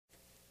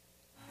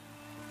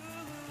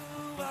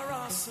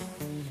awesome.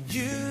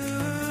 You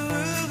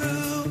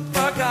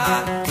are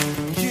God.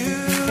 You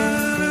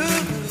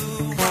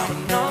are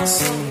an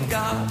awesome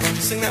God.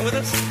 Sing that with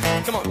us.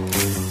 Come on.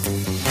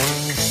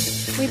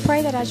 We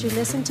pray that as you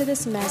listen to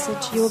this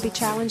message, you will be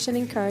challenged and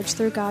encouraged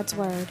through God's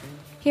Word.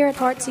 Here at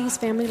Heartsease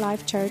Family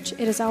Life Church,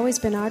 it has always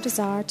been our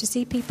desire to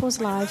see people's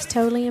lives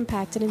totally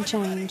impacted and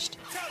changed.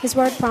 His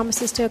Word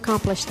promises to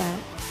accomplish that.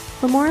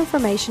 For more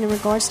information in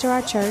regards to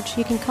our church,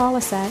 you can call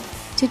us at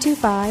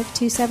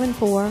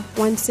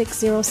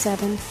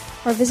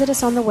 225-274-1607 or visit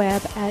us on the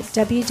web at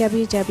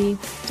www.hflc.us.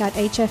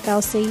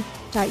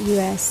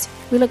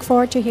 We look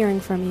forward to hearing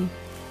from you.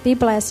 Be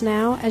blessed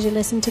now as you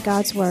listen to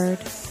God's Word.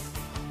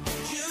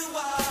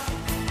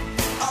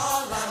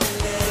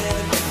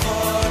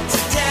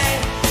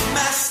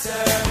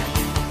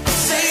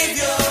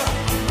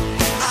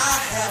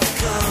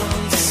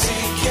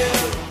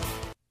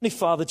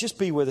 Father, just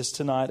be with us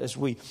tonight as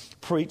we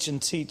preach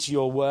and teach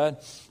your word.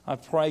 I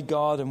pray,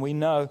 God, and we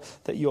know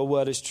that your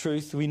word is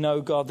truth. We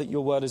know, God, that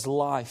your word is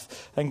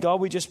life. And God,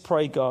 we just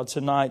pray, God,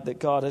 tonight that,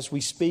 God, as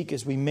we speak,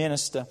 as we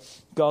minister,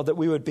 God, that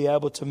we would be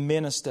able to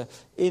minister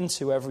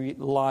into every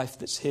life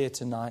that's here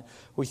tonight.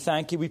 We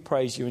thank you, we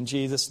praise you in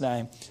Jesus'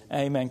 name.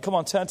 Amen. Come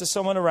on, turn to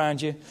someone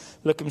around you,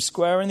 look them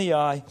square in the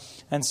eye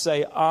and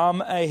say,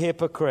 I'm a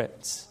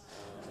hypocrite.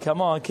 Come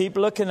on, keep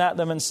looking at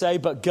them and say,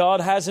 but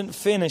God hasn't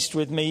finished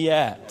with me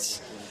yet.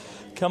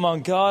 Come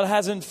on, God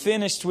hasn't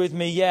finished with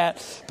me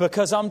yet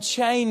because I'm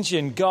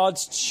changing.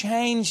 God's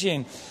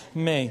changing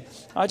me.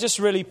 I just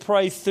really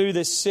pray through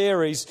this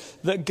series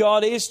that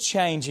God is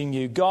changing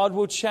you. God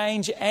will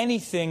change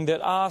anything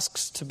that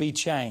asks to be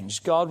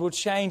changed. God will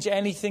change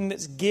anything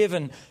that's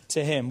given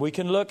to him. We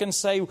can look and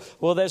say,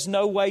 well, there's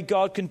no way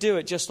God can do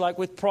it. Just like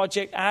with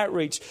Project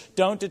Outreach.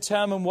 Don't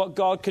determine what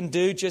God can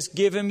do. Just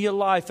give him your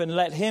life and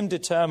let him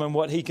determine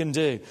what he can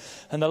do.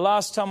 And the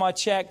last time I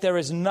checked, there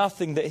is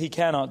nothing that he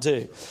cannot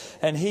do.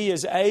 And he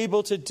is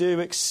able to do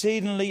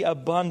exceedingly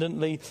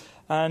abundantly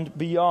and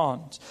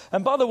beyond.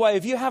 And by the way,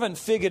 if you haven't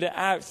figured it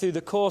out through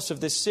the course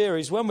of this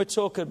series, when we're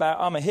talking about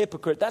I'm a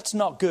hypocrite, that's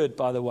not good,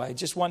 by the way.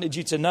 Just wanted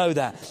you to know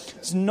that.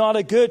 It's not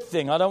a good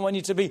thing. I don't want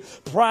you to be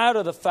proud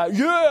of the fact,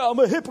 yeah, I'm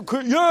a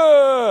hypocrite,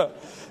 yeah.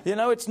 You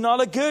know, it's not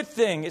a good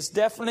thing. It's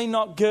definitely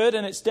not good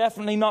and it's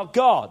definitely not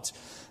God.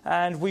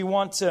 And we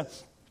want to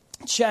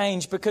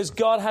change because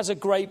God has a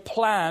great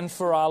plan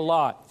for our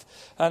life.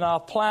 And our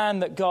plan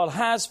that God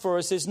has for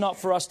us is not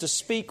for us to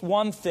speak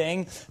one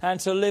thing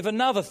and to live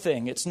another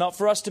thing. It's not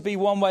for us to be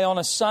one way on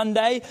a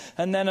Sunday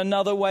and then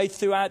another way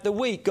throughout the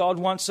week. God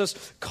wants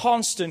us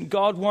constant.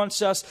 God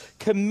wants us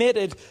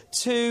committed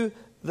to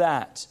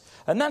that.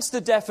 And that's the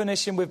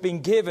definition we've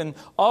been given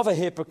of a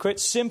hypocrite.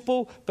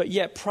 Simple, but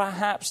yet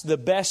perhaps the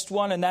best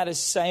one. And that is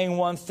saying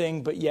one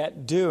thing, but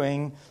yet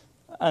doing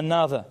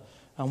another.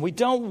 And we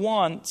don't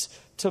want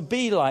to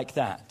be like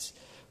that.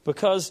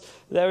 Because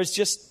there is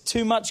just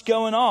too much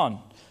going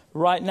on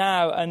right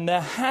now and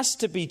there has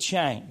to be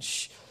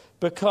change.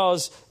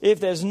 Because if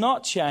there's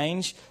not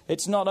change,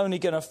 it's not only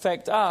going to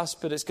affect us,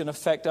 but it's going to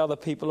affect other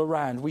people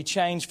around. We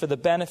change for the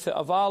benefit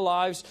of our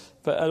lives,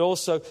 but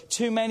also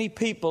too many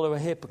people who are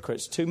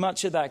hypocrites. Too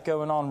much of that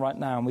going on right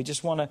now, and we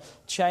just want to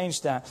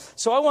change that.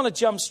 So I want to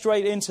jump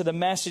straight into the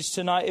message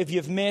tonight. If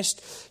you've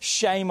missed,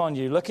 shame on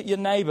you. Look at your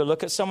neighbor.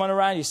 Look at someone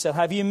around you. Say,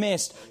 have you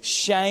missed?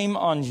 Shame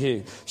on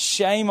you.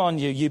 Shame on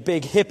you, you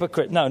big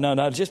hypocrite. No.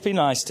 Just be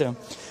nice to him.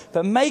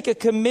 But make a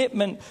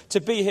commitment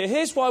to be here.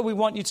 Here's why we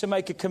want you to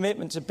make a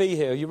commitment to be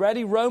here. Are you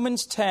ready?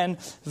 Romans 10,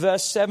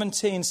 verse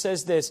 17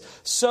 says this.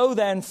 So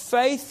then,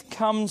 faith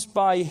comes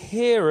by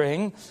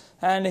hearing,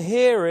 and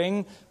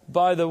hearing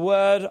by the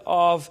word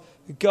of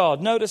God.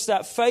 Notice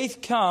that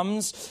faith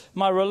comes,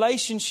 my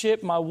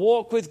relationship, my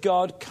walk with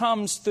God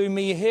comes through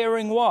me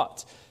hearing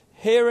what?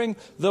 Hearing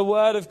the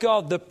word of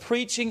God. The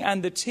preaching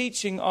and the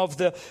teaching of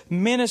the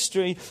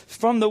ministry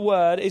from the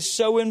word is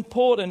so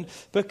important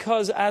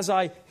because as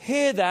I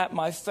hear that,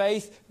 my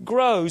faith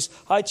grows.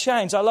 I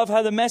change. I love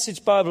how the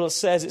Message Bible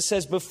says, it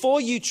says,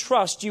 before you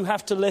trust, you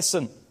have to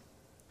listen.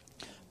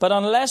 But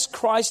unless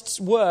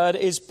Christ's word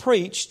is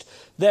preached,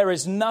 there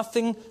is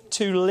nothing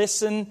to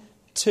listen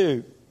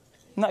to.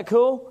 Isn't that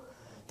cool?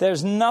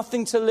 There's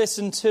nothing to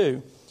listen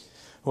to.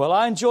 Well,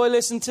 I enjoy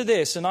listening to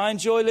this and I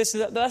enjoy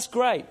listening to that. That's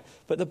great.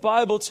 But the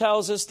Bible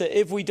tells us that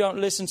if we don't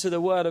listen to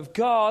the word of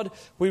God,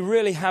 we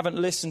really haven't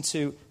listened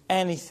to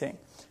anything.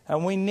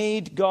 And we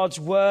need God's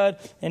word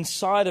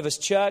inside of us.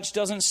 Church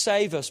doesn't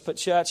save us, but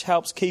church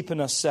helps keeping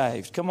us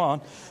saved. Come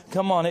on.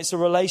 It's a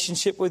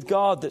relationship with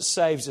God that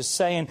saves us,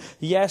 saying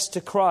yes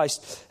to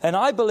Christ. And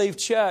I believe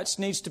church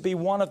needs to be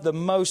one of the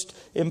most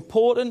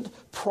important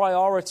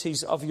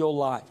priorities of your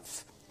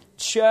life.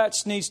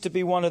 Church needs to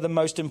be one of the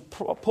most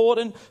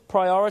important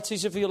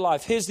priorities of your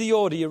life. Here's the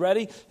order. You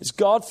ready? It's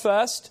God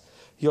first,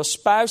 your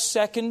spouse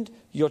second,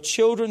 your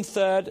children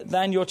third,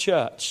 then your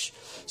church.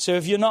 So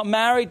if you're not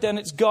married, then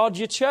it's God,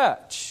 your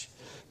church.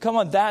 Come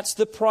on, that's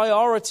the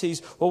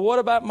priorities. Well, what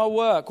about my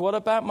work? What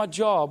about my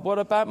job? What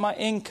about my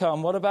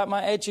income? What about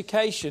my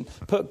education?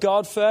 Put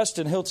God first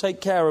and He'll take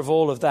care of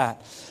all of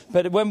that.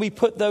 But when we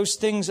put those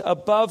things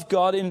above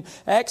God, in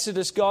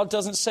Exodus, God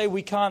doesn't say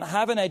we can't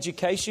have an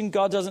education.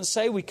 God doesn't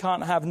say we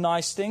can't have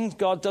nice things.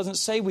 God doesn't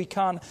say we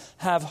can't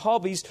have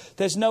hobbies.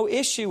 There's no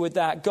issue with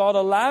that. God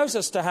allows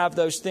us to have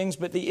those things,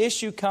 but the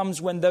issue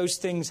comes when those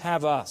things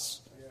have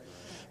us.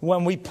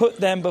 When we put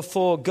them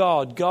before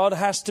God, God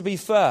has to be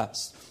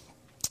first.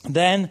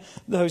 Then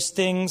those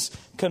things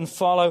can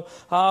follow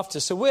after.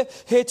 So we're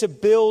here to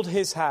build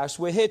His house.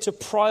 We're here to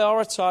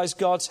prioritize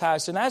God's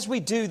house. And as we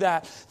do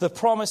that, the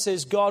promise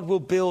is God will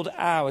build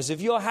ours.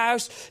 If your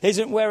house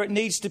isn't where it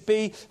needs to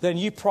be, then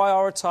you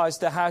prioritize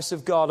the house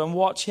of God and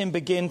watch Him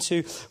begin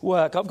to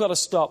work. I've got to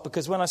stop,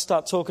 because when I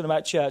start talking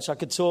about church, I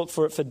could talk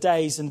for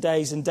days and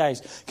days and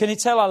days. Can you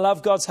tell I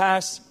love God's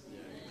house?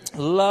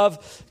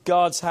 Love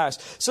God's house.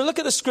 So look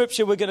at the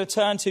scripture we're going to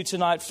turn to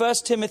tonight. 1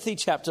 Timothy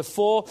chapter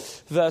 4,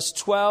 verse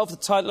 12. The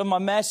title of my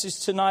message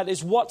tonight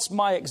is, What's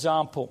My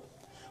Example?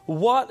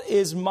 What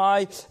is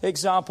my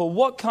example?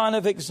 What kind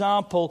of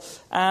example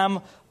am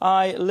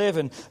I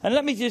living? And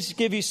let me just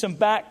give you some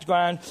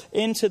background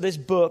into this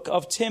book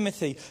of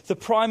Timothy. The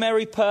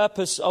primary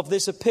purpose of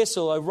this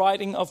epistle, a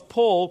writing of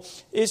Paul,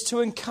 is to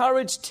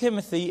encourage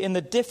Timothy in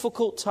the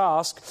difficult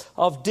task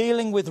of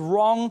dealing with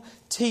wrong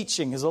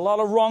teaching. There's a lot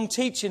of wrong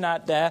teaching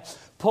out there.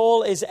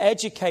 Paul is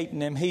educating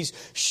him, he's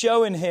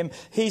showing him,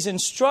 he's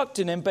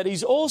instructing him, but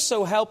he's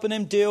also helping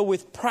him deal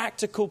with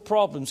practical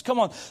problems. Come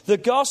on, the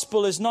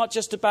gospel is not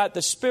just about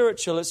the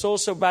spiritual, it's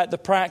also about the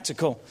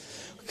practical.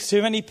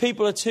 Too many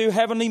people are too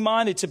heavenly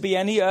minded to be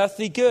any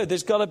earthly good.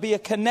 There's got to be a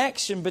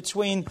connection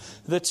between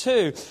the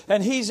two.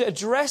 And he's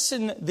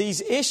addressing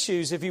these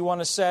issues, if you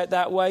want to say it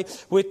that way,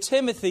 with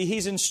Timothy.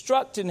 He's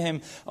instructing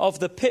him of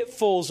the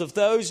pitfalls of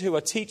those who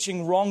are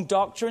teaching wrong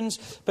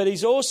doctrines, but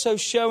he's also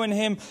showing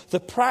him the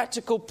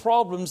practical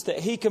problems that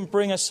he can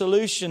bring a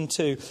solution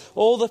to.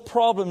 All the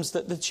problems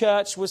that the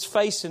church was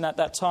facing at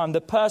that time, the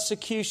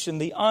persecution,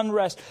 the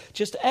unrest,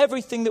 just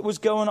everything that was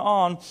going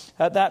on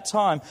at that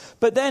time.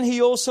 But then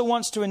he also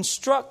wants to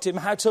instruct him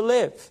how to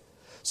live.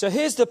 So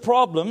here's the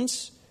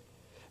problems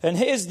and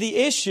here's the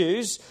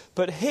issues,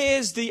 but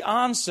here's the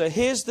answer,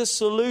 here's the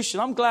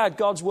solution. I'm glad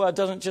God's word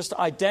doesn't just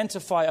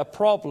identify a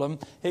problem,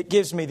 it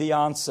gives me the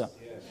answer.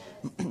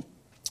 Yes.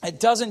 It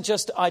doesn't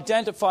just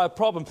identify a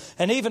problem.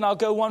 And even I'll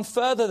go one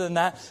further than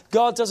that.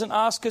 God doesn't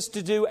ask us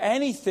to do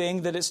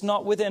anything that it's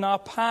not within our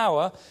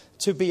power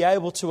to be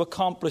able to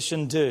accomplish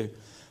and do.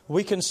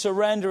 We can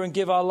surrender and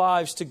give our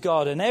lives to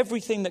God and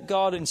everything that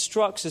God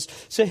instructs us.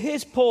 So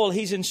here's Paul.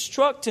 He's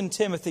instructing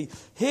Timothy.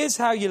 Here's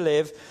how you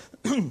live.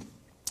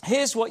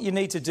 Here's what you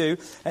need to do.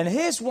 And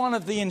here's one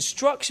of the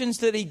instructions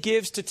that he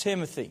gives to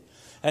Timothy.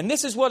 And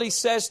this is what he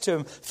says to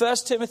him. 1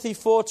 Timothy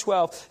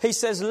 4:12. He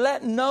says,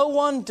 let no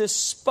one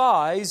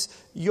despise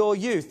your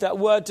youth. That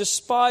word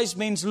despise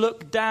means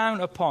look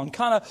down upon,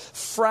 kind of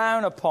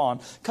frown upon,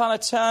 kind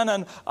of turn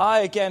an eye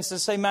against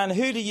and say, man,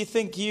 who do you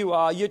think you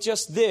are? You're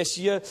just this,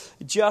 you're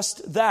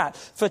just that.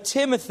 For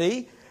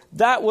Timothy,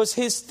 that was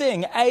his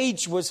thing.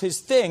 Age was his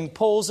thing.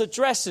 Paul's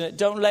addressing it.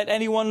 Don't let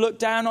anyone look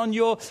down on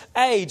your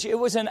age. It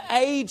was an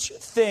age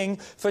thing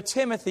for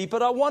Timothy.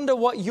 But I wonder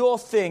what your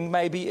thing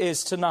maybe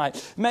is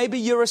tonight. Maybe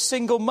you're a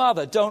single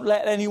mother. Don't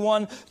let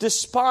anyone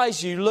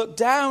despise you, look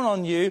down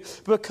on you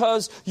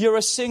because you're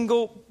a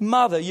single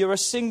mother. You're a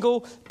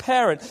single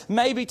parent.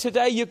 Maybe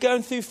today you're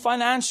going through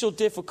financial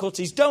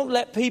difficulties. Don't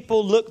let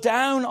people look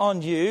down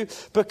on you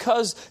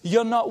because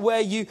you're not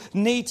where you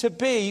need to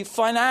be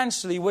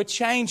financially. We're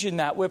changing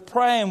that. We're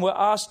praying, we're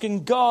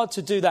asking God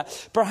to do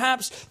that.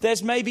 Perhaps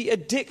there's maybe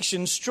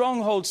addiction,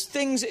 strongholds,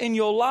 things in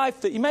your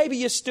life that maybe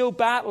you're still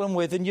battling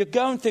with and you're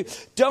going through.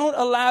 Don't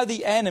allow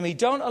the enemy,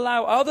 don't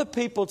allow other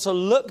people to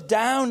look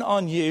down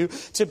on you,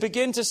 to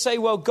begin to say,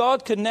 well,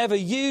 God could never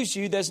use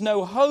you. There's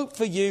no hope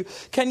for you.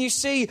 Can you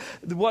see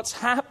what's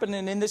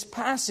happening in this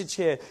passage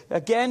here?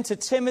 Again, to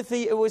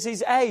Timothy, it was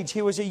his age.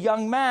 He was a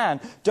young man.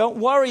 Don't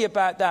worry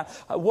about that.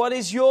 What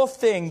is your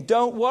thing?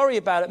 Don't worry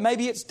about it.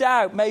 Maybe it's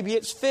doubt. Maybe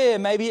it's fear.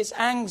 Maybe it's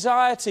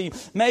anxiety,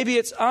 maybe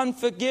it's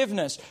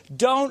unforgiveness.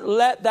 Don't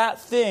let that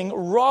thing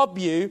rob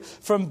you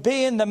from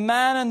being the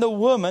man and the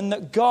woman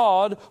that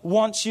God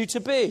wants you to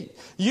be.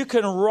 You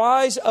can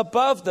rise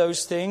above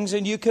those things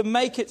and you can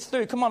make it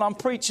through. Come on, I'm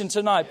preaching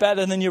tonight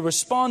better than you're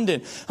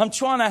responding. I'm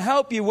trying to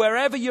help you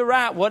wherever you're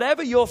at,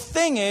 whatever your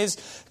thing is.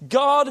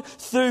 God,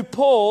 through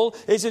Paul,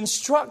 is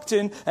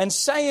instructing and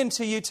saying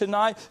to you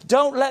tonight,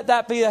 don't let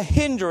that be a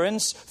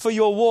hindrance for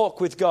your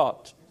walk with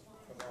God.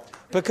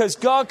 Because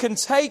God can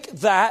take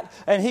that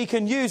and He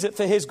can use it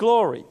for His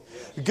glory.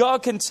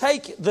 God can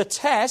take the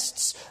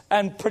tests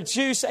and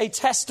produce a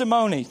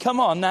testimony. Come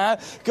on now.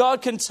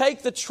 God can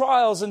take the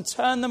trials and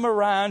turn them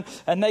around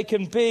and they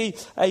can be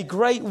a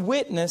great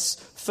witness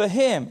for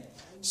Him.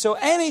 So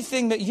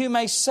anything that you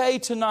may say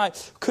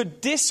tonight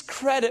could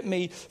discredit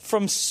me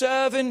from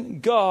serving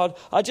God.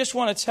 I just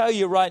want to tell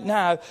you right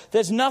now,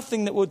 there's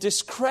nothing that will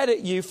discredit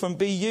you from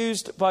being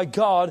used by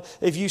God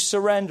if you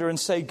surrender and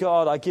say,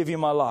 God, I give you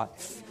my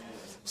life.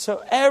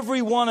 So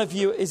every one of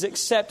you is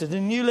accepted. The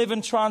New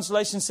Living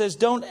Translation says,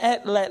 don't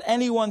let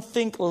anyone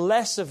think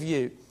less of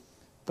you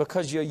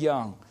because you're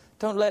young.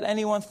 Don't let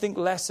anyone think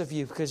less of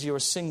you because you're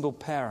a single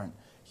parent.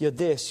 You're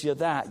this, you're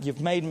that.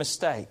 You've made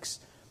mistakes.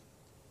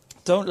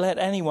 Don't let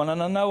anyone,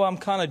 and I know I'm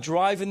kind of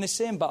driving this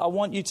in, but I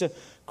want you to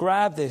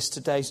grab this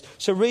today.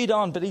 So read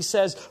on, but he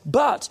says,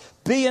 but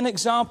be an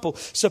example.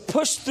 So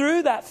push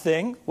through that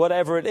thing,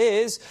 whatever it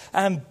is,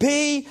 and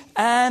be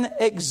an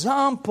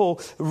example.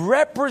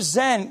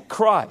 Represent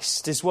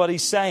Christ is what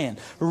he's saying.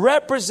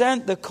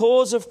 Represent the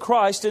cause of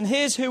Christ. And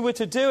here's who we're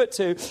to do it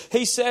to.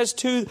 He says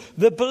to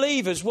the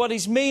believers. What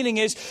he's meaning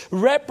is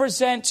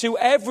represent to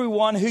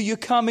everyone who you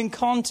come in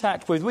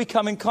contact with. We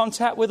come in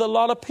contact with a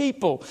lot of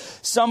people.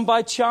 Some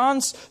by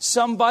chance,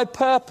 some by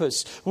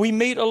purpose. We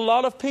meet a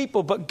lot of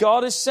people, but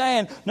God is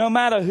saying no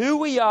matter who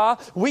we are,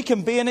 we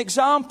can be an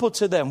example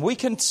to them. We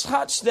can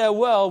touch their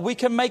world. We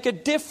can make a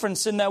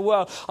difference in their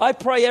world. I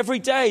pray every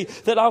day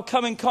that I'll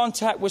come in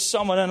contact with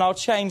someone and I'll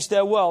change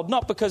their world.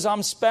 Not because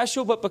I'm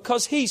special, but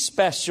because he's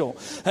special.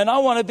 And I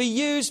want to be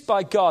used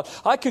by God.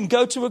 I can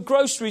go to a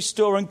grocery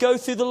store and go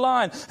through the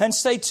line and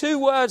say 2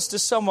 words to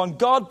someone,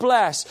 God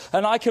bless,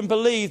 and I can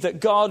believe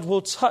that God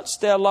will touch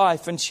their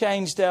life and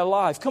change their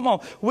life. Come on,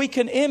 we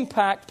can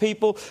impact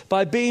people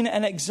by being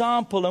an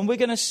example, and we're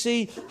going to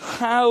see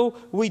how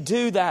we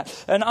do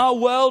that. And our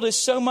world is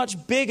so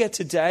much bigger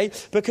today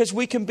because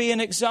we can be an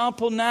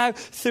example now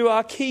through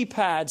our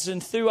keypads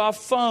and through our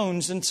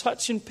phones and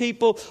touching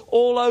people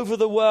all over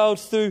the world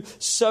through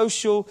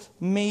social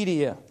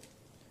media.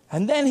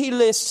 And then he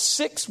lists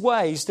 6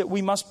 ways that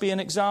we must be an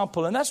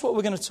example. And that's what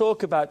we're going to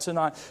talk about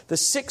tonight. The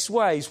 6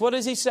 ways. What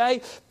does he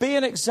say? Be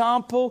an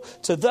example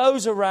to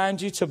those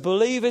around you, to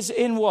believers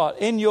in what?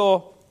 In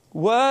your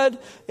word,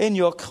 in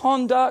your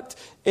conduct,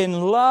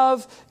 in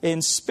love,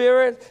 in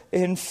spirit,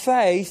 in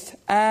faith,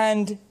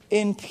 and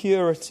in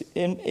purity.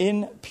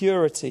 In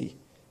purity.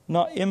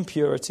 Not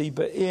impurity,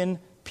 but in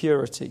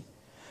purity.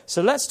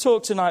 So let's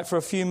talk tonight for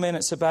a few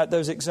minutes about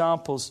those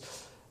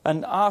examples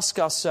and ask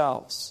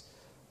ourselves,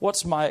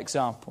 what's my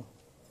example?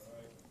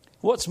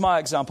 What's my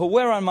example?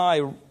 Where am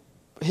I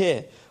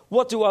here?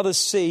 What do others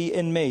see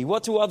in me?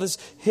 What do others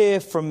hear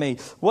from me?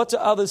 What do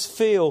others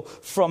feel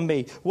from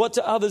me? What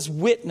do others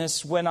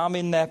witness when I'm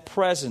in their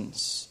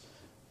presence?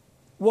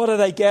 What are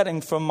they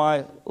getting from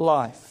my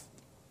life?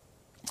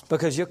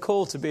 Because you're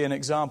called to be an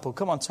example.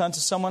 Come on, turn to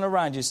someone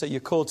around you and say, you're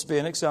called to be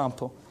an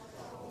example.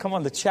 Come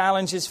on, the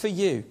challenge is for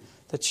you.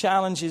 The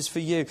challenge is for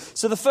you.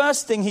 So the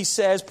first thing he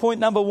says, point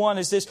number 1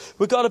 is this.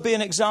 We've got to be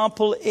an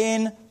example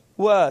in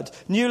word.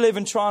 New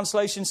Living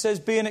Translation says,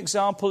 be an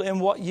example in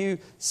what you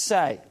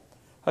say.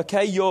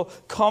 Okay, your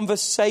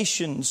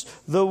conversations,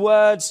 the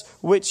words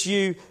which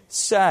you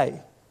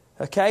say.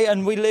 Okay,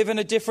 and we live in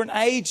a different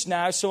age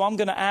now, so I'm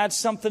going to add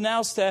something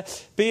else there.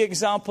 Be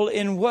example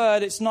in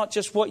word. It's not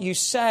just what you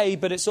say,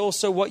 but it's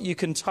also what you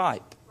can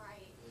type.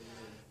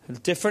 A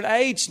different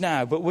age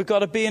now, but we've got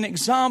to be an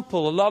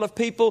example. A lot of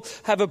people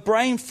have a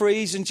brain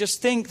freeze and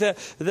just think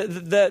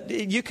that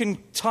you can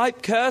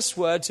type curse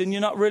words and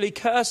you're not really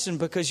cursing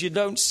because you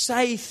don't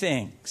say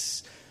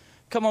things.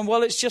 Come on,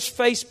 well, it's just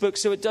Facebook,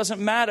 so it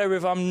doesn't matter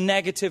if I'm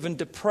negative and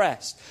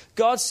depressed.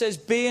 God says,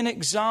 be an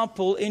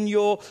example in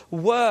your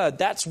word.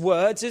 That's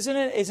words, isn't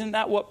it? Isn't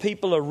that what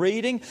people are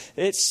reading?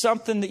 It's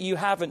something that you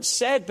haven't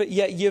said, but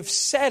yet you've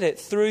said it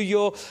through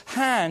your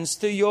hands,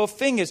 through your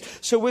fingers.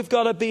 So we've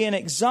got to be an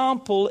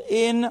example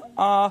in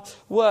our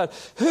word.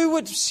 Who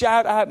would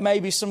shout out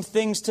maybe some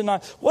things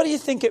tonight? What do you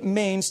think it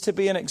means to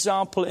be an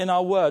example in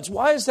our words?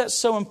 Why is that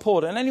so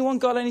important? Anyone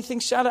got anything?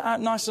 Shout it out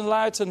nice and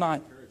loud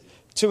tonight.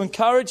 To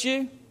encourage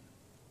you?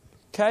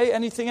 Okay,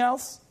 anything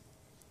else?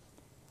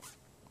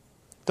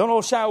 Don't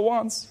all shout at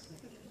once.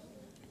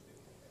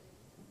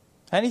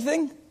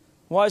 Anything?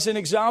 Why is it an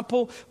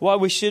example? Why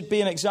we should be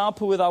an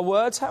example with our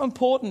words? How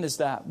important is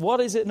that?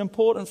 What is it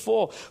important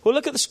for? Well,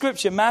 look at the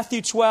scripture,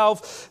 Matthew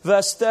 12,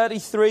 verse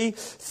 33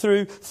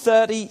 through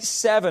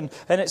 37.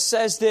 And it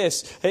says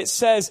this. It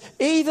says,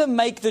 either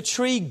make the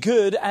tree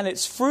good and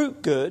its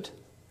fruit good,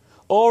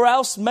 or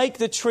else make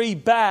the tree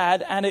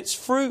bad and its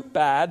fruit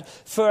bad,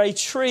 for a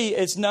tree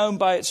is known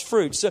by its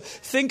fruit. So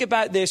think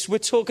about this. We're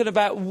talking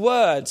about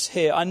words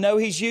here. I know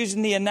he's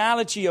using the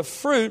analogy of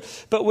fruit,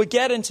 but we're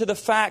getting to the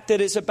fact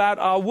that it's about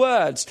our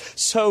words.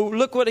 So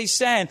look what he's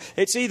saying.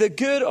 It's either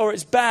good or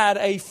it's bad.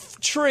 A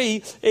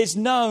tree is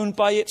known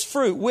by its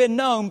fruit. We're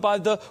known by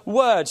the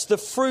words, the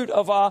fruit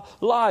of our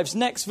lives.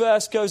 Next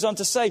verse goes on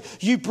to say,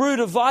 you brood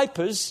of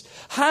vipers,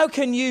 how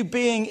can you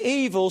being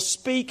evil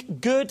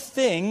speak good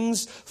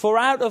things? For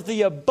out of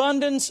the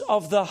abundance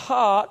of the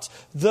heart,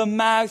 the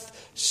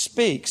mouth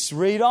speaks.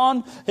 Read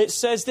on. It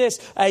says this,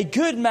 a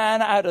good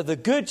man out of the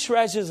good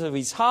treasures of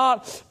his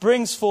heart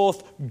brings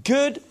forth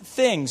good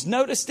things.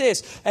 Notice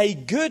this, a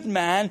good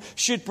man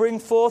should bring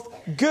forth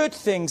good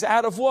things.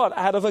 Out of what?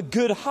 Out of a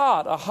good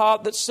heart, a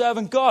heart that's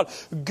serving God.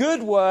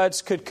 Good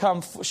words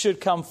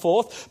should come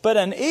forth, but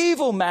an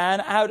evil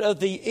man out of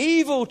the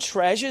evil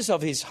treasures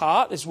of his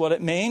heart, is what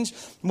it means,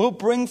 will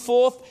bring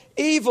forth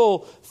evil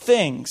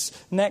things.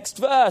 Next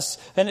verse,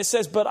 and it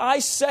says, but I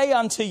say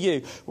unto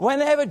you,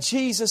 whenever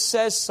Jesus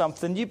says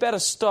something, you better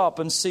stop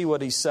and see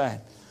what he's saying.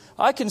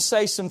 I can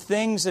say some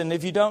things, and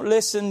if you don't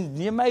listen,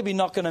 you're maybe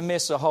not going to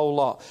miss a whole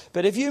lot.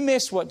 But if you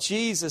miss what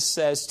Jesus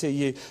says to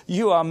you,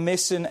 you are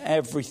missing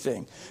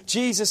everything.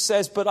 Jesus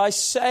says, but I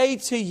say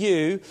to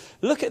you,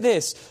 look at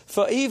this,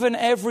 for even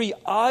every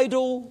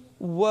idle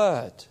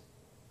word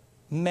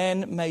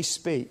men may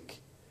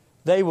speak,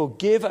 they will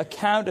give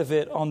account of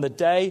it on the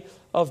day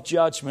of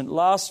judgment.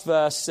 Last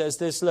verse says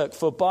this, look,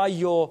 for by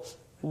your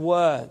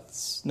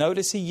words.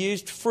 Notice he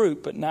used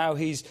fruit, but now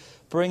he's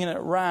bringing it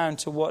round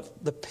to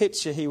what the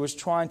picture he was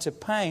trying to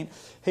paint.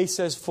 He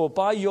says, for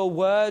by your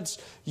words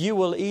you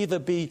will either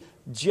be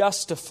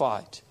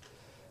justified,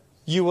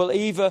 you will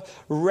either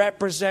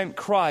represent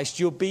Christ,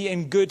 you'll be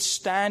in good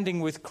standing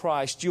with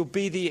Christ, you'll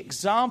be the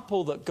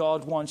example that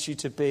God wants you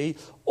to be,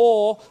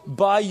 or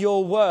by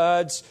your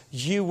words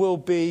you will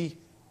be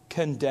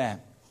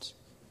condemned.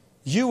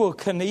 You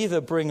can either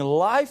bring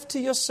life to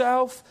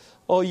yourself,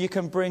 or you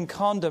can bring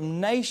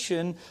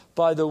condemnation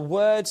by the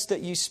words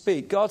that you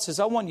speak. God says,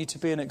 I want you to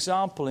be an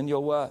example in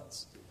your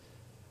words.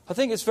 I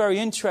think it's very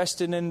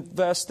interesting in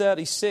verse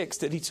 36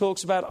 that he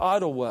talks about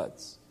idle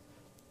words.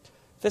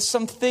 There's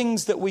some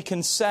things that we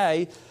can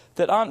say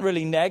that aren't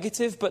really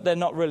negative, but they're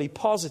not really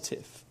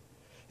positive.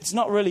 It's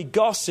not really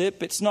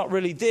gossip. It's not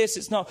really this.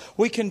 It's not.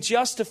 We can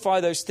justify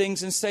those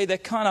things and say they're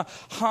kind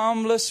of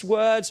harmless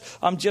words.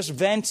 I'm just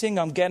venting.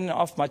 I'm getting it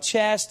off my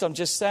chest. I'm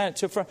just saying it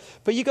to a friend.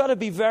 But you got to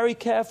be very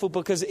careful,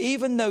 because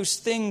even those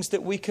things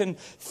that we can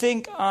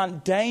think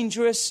aren't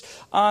dangerous,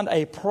 aren't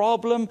a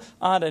problem,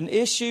 aren't an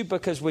issue,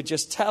 because we're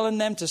just telling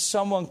them to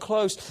someone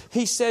close.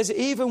 He says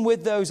even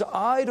with those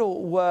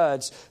idle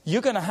words,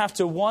 you're going to have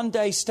to one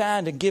day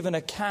stand and give an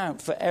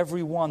account for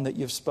every one that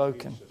you've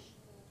spoken.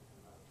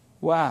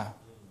 Wow.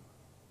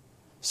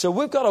 So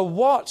we've got to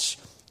watch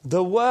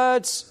the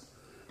words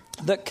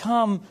that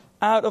come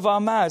out of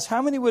our mouths.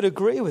 How many would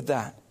agree with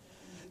that?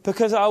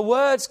 Because our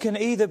words can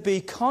either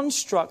be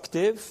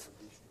constructive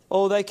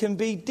or they can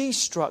be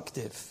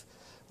destructive.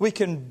 We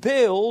can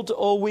build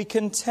or we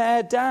can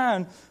tear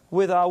down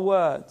with our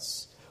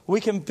words. We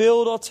can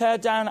build or tear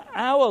down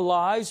our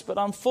lives, but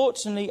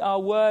unfortunately our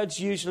words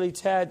usually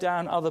tear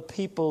down other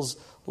people's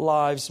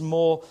lives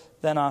more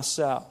than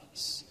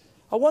ourselves.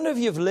 I wonder if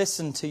you've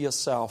listened to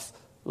yourself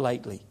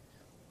lately.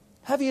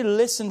 Have you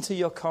listened to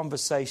your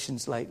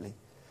conversations lately?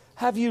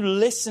 Have you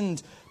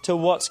listened to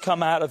what's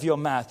come out of your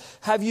mouth?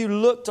 Have you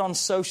looked on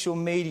social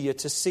media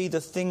to see the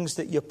things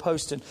that you're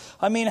posting?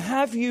 I mean,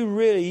 have you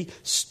really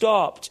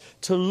stopped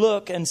to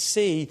look and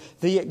see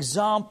the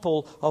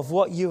example of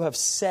what you have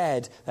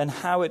said and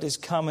how it is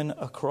coming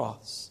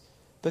across?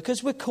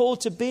 Because we're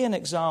called to be an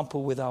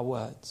example with our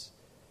words,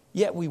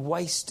 yet we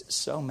waste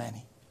so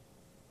many.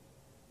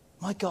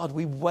 My God,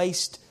 we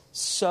waste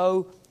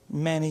so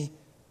many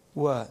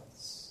words.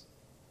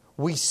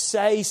 We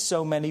say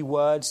so many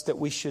words that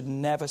we should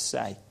never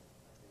say.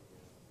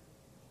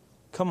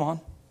 Come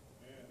on.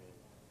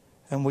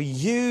 And we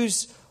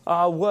use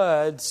our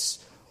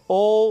words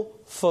all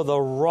for the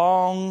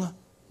wrong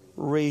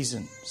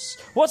reasons.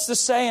 What's the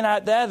saying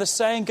out there? The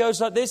saying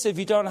goes like this: if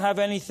you don't have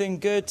anything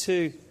good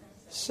to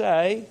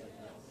say,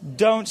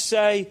 don't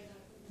say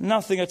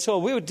nothing at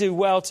all. We would do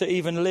well to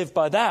even live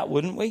by that,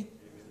 wouldn't we?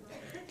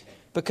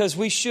 Because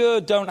we sure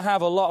don't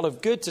have a lot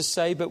of good to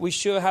say, but we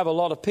sure have a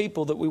lot of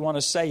people that we want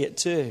to say it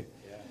to.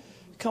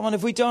 Come on,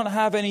 if we don't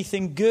have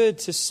anything good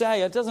to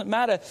say, it doesn't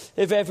matter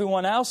if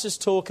everyone else is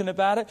talking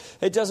about it.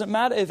 It doesn't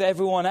matter if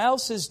everyone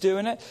else is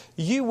doing it.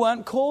 You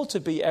weren't called to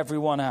be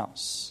everyone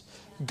else.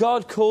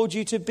 God called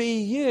you to be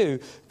you.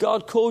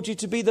 God called you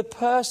to be the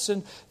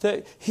person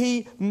that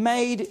He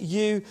made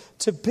you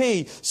to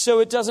be. So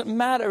it doesn't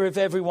matter if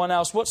everyone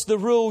else. What's the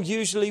rule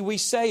usually we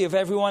say if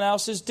everyone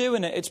else is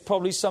doing it? It's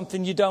probably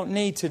something you don't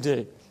need to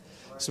do.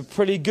 It's a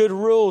pretty good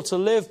rule to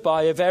live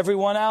by. If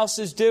everyone else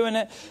is doing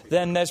it,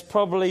 then there's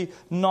probably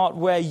not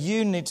where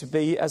you need to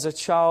be as a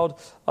child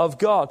of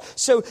God.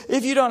 So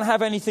if you don't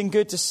have anything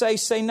good to say,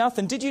 say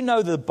nothing. Did you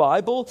know the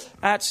Bible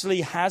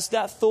actually has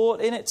that thought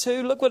in it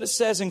too? Look what it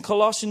says in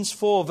Colossians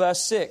 4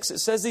 verse 6. It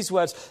says these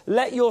words: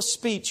 let your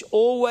speech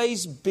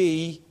always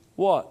be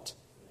what?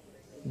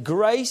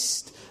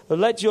 Graced.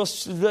 Let your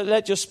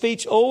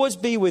speech always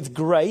be with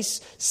grace,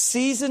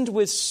 seasoned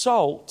with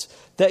salt,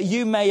 that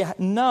you may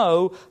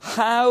know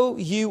how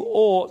you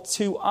ought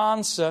to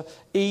answer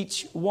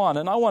each one.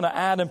 And I want to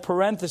add in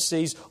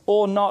parentheses,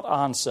 or not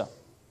answer.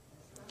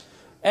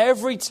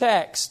 Every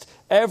text,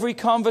 every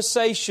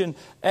conversation,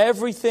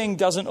 everything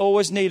doesn't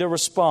always need a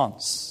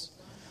response.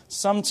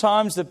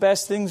 Sometimes the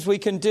best things we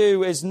can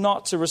do is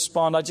not to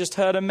respond. I just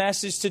heard a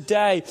message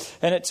today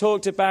and it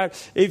talked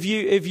about if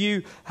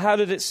you, how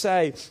did it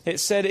say? It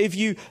said if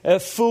a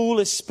fool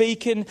is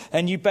speaking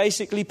and you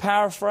basically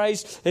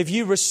paraphrase, if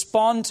you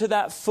respond to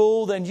that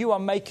fool, then you are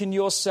making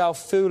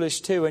yourself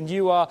foolish too, and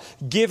you are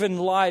giving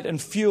light and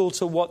fuel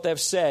to what they've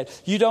said.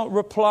 You don't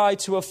reply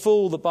to a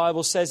fool, the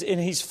Bible says, in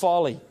his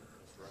folly.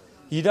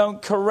 You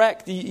don't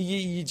correct,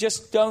 you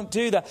just don't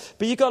do that.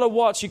 But you've got to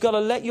watch, you've got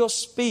to let your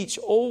speech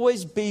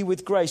always be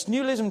with grace.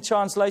 New Living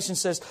Translation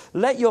says,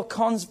 let your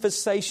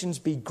conversations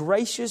be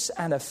gracious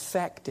and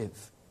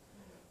effective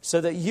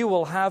so that you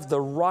will have the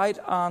right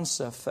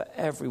answer for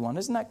everyone.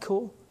 Isn't that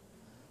cool?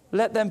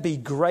 Let them be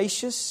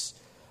gracious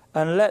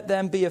and let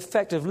them be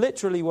effective.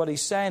 Literally what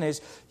he's saying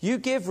is, you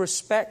give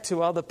respect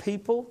to other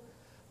people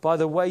by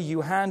the way you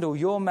handle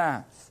your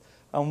mouth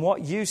and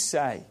what you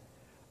say.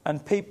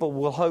 And people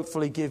will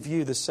hopefully give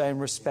you the same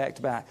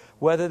respect back.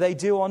 Whether they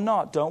do or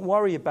not, don't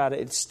worry about it.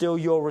 It's still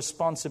your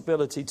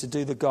responsibility to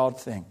do the God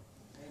thing,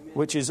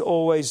 which is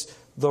always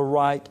the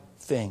right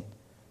thing.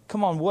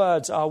 Come on,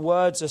 words. Our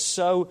words are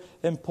so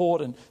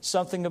important.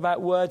 Something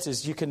about words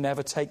is you can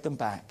never take them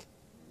back.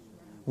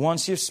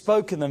 Once you've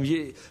spoken them,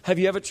 have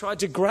you ever tried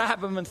to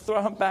grab them and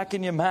throw them back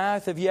in your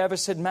mouth? Have you ever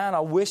said, man, I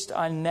wished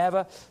I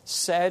never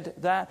said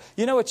that?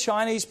 You know, a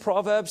Chinese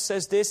proverb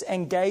says this,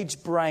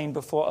 engage brain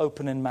before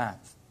opening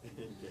mouth.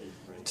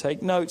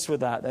 Take notes with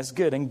that. That's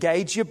good.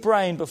 Engage your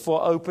brain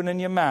before opening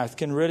your mouth.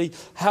 Can really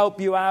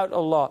help you out a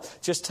lot.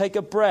 Just take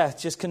a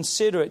breath. Just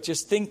consider it.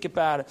 Just think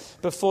about it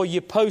before you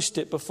post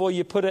it, before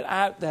you put it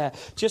out there.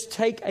 Just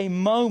take a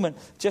moment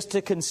just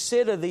to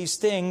consider these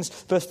things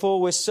before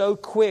we're so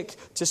quick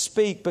to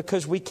speak,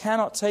 because we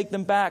cannot take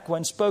them back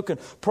when spoken.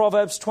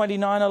 Proverbs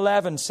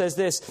 29:11 says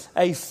this,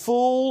 a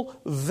fool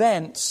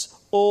vents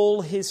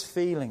all his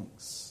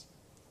feelings,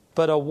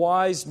 but a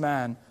wise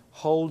man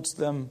holds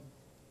them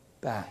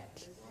back.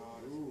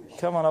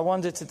 Come on, I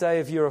wonder today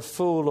if you're a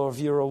fool or if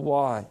you're a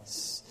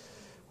wise.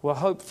 Well,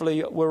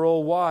 hopefully we're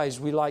all wise.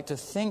 We like to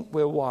think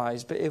we're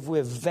wise. But if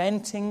we're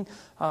venting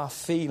our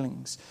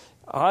feelings,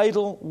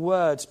 idle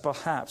words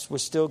perhaps, we're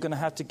still going to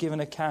have to give an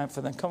account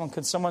for them. Come on,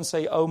 can someone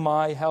say, oh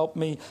my, help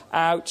me,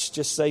 ouch,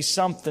 just say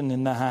something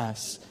in the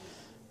house.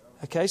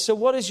 Okay, so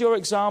what is your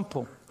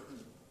example?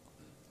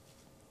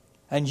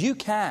 And you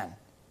can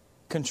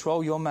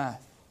control your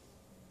mouth.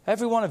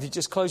 Every one of you,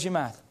 just close your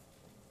mouth.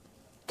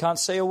 Can't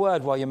say a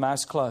word while your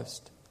mouth's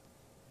closed.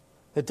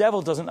 The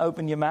devil doesn't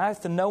open your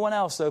mouth and no one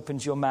else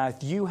opens your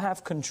mouth. You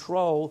have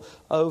control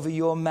over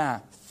your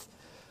mouth.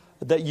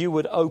 That you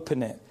would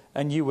open it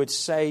and you would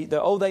say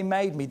that, oh, they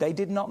made me. They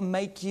did not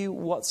make you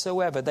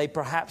whatsoever. They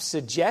perhaps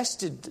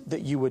suggested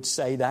that you would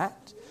say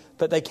that,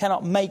 but they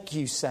cannot make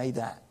you say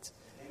that.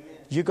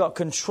 You've got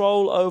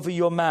control over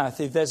your mouth.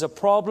 If there's a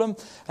problem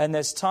and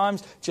there's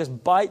times,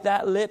 just bite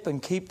that lip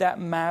and keep that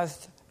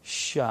mouth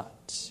shut.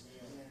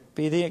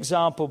 Be the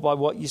example by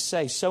what you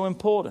say. So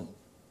important.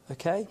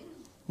 Okay?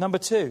 Number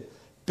 2,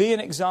 be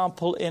an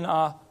example in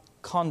our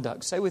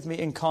conduct. Say with me,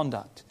 in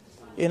conduct.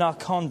 In our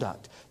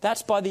conduct.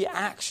 That's by the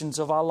actions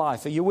of our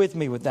life. Are you with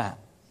me with that?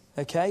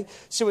 Okay?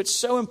 So it's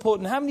so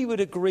important. How many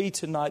would agree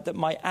tonight that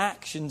my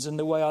actions and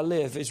the way I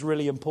live is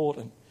really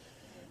important?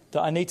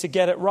 That I need to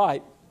get it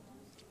right.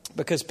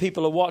 Because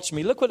people are watching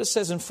me. Look what it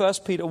says in 1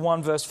 Peter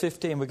 1 verse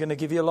 15. We're going to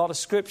give you a lot of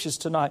scriptures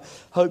tonight.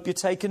 Hope you're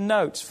taking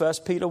notes. 1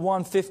 Peter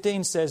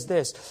 1:15 says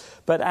this.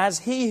 But as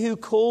he who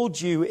called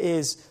you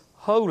is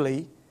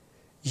holy,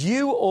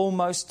 you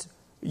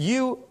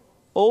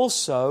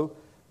also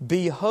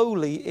be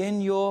holy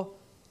in your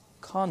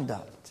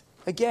conduct.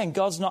 Again,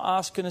 God's not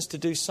asking us to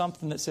do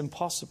something that's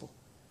impossible.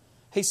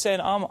 He's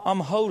saying, I'm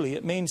holy.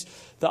 It means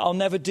that I'll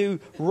never do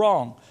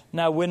wrong.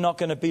 Now, we're not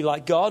going to be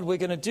like God. We're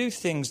going to do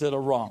things that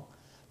are wrong.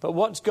 But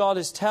what God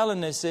is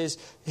telling us is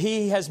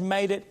He has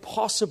made it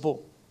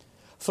possible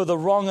for the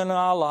wrong in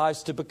our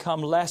lives to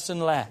become less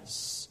and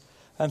less,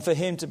 and for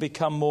Him to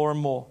become more and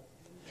more.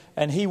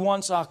 And He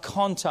wants our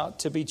conduct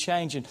to be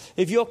changing.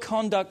 If your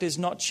conduct is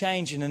not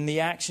changing and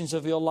the actions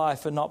of your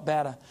life are not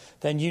better,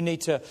 then you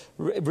need to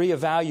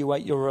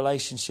reevaluate your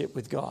relationship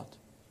with God.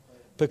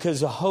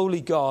 Because a holy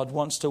God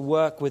wants to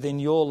work within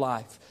your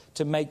life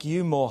to make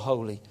you more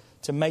holy,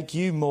 to make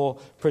you more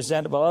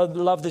presentable. I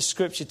love this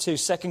scripture too.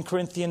 2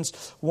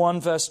 Corinthians 1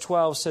 verse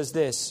 12 says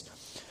this.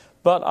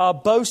 But our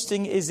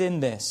boasting is in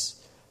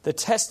this, the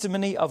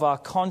testimony of our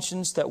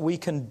conscience, that we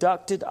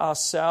conducted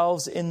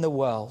ourselves in the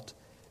world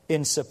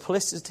in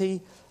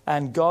simplicity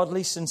and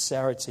godly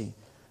sincerity,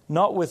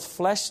 not with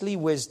fleshly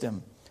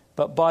wisdom,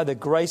 but by the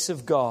grace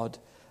of God,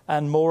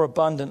 and more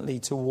abundantly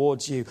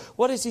towards you.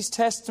 What is his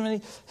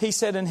testimony? He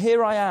said, and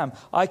here I am.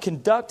 We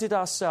conducted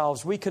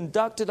ourselves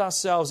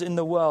in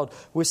the world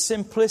with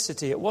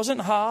simplicity. It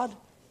wasn't hard.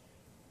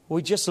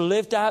 We just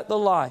lived out the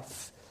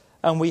life,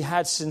 and we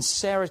had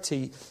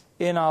sincerity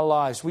in our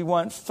lives. We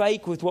weren't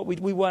fake with what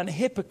we weren't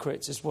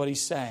hypocrites, is what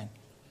he's saying.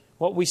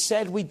 What we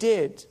said, we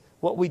did.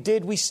 What we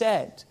did, we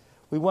said.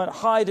 We weren't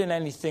hiding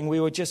anything. We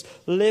were just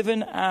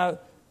living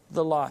out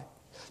the life.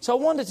 So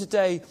I wonder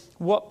today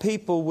what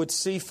people would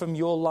see from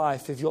your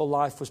life if your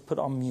life was put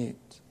on mute.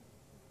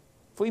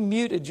 If we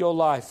muted your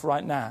life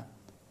right now,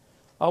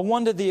 I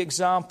wonder the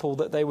example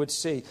that they would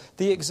see.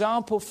 The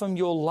example from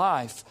your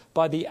life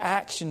by the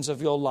actions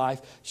of your life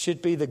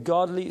should be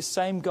the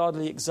same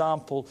godly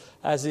example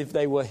as if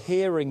they were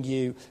hearing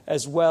you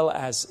as well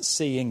as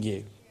seeing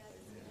you.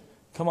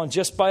 Come on,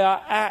 just by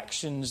our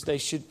actions, they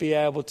should be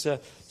able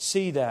to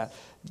see that.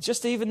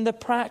 Just even the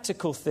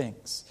practical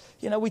things.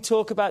 You know, we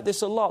talk about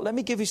this a lot. Let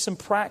me give you some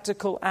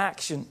practical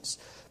actions,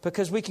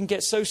 because we can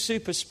get so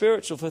super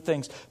spiritual for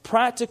things.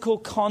 Practical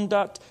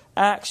conduct,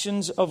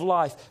 actions of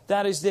life.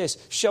 That is this: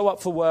 show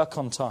up for work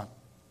on time.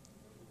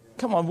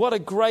 Come on, what a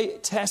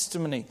great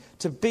testimony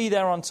to be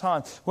there on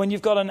time. When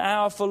you've got an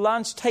hour for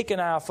lunch, take an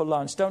hour for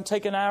lunch. Don't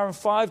take an hour and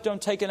 5.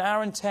 Don't take an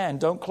hour and 10.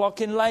 Don't clock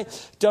in late.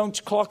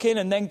 Don't clock in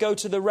and then go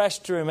to the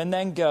restroom and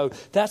then go.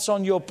 That's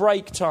on your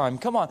break time.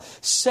 Come on,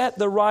 set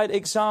the right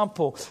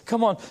example.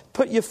 Come on,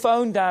 put your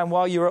phone down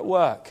while you're at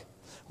work.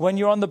 When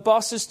you're on the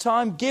boss's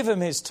time, give him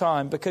his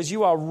time, because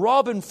you are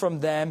robbing from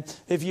them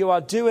if you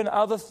are doing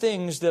other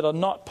things that are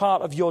not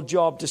part of your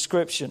job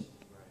description.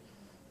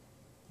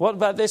 What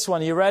about this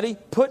one? Are you ready?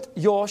 Put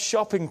your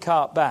shopping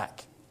cart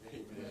back.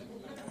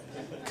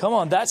 Come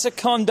on, that's a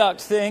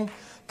conduct thing.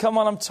 Come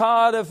on, I'm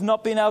tired of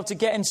not being able to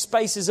get in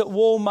spaces at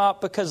Walmart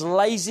because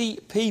lazy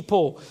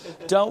people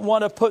don't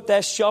want to put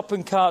their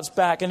shopping carts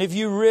back. And if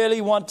you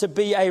really want to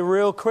be a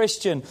real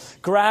Christian,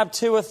 grab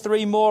 2 or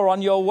 3 more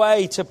on your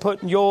way to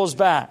put yours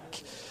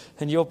back,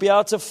 and you'll be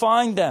able to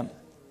find them.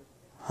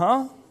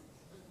 Huh?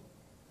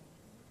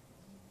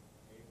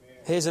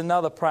 Here's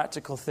another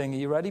practical thing. Are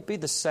you ready? Be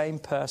the same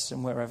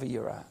person wherever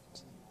you're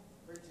at,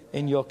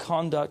 in your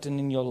conduct and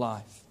in your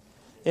life.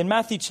 In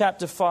Matthew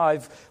chapter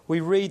 5, we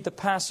read the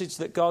passage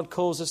that God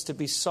calls us to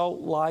be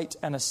salt, light,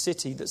 and a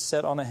city that's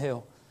set on a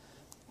hill.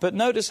 But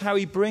notice how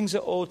he brings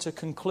it all to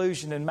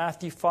conclusion. In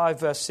Matthew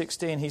 5, verse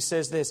 16, he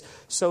says this: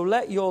 "So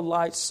let your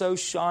light so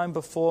shine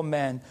before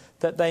men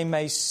that they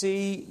may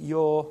see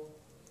your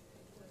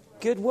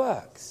good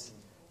works,"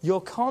 your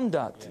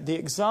conduct, the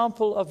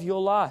example of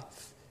your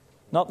life.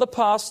 Not the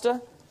pastor,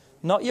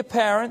 not your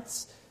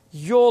parents,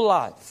 your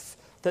life.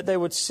 That they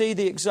would see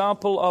the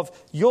example of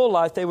your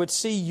life. They would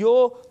see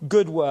your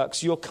good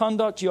works, your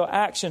conduct, your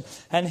action.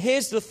 And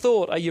here's the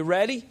thought. Are you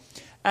ready?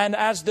 And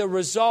as the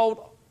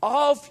result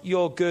of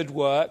your good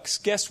works,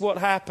 guess what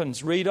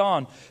happens? Read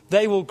on.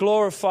 They will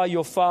glorify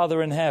your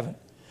Father in heaven.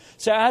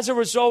 So as a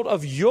result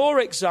of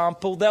your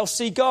example, they'll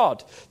see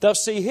God. They'll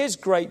see his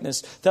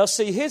greatness. They'll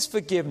see his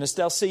forgiveness.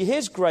 They'll see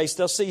his grace.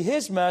 They'll see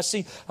his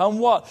mercy. And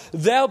what?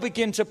 They'll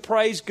begin to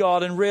praise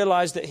God and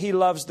realize that he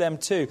loves them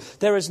too.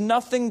 There is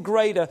nothing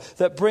greater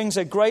that brings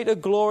a greater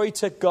glory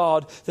to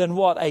God than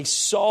what? A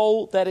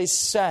soul that is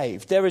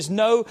saved. There is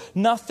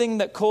nothing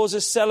that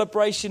causes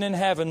celebration in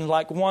heaven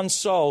like one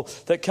soul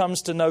that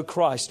comes to know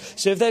Christ.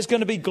 So if there's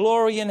going to be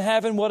glory in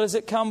heaven, what does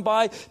it come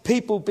by?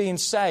 People being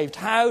saved.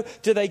 How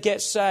do they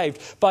get saved?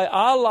 By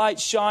our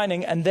light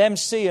shining and them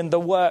seeing the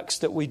works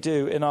that we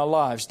do in our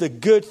lives. The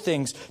good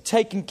things,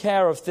 taking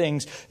care of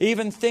things,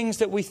 even things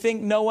that we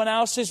think no one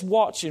else is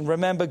watching.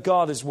 Remember,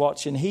 God is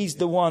watching. He's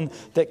the one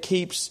that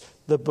keeps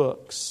the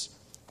books.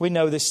 We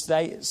know this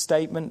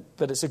statement,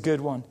 but it's a good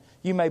one.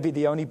 You may be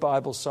the only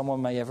Bible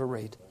someone may ever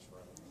read.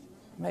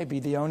 Maybe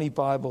the only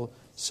Bible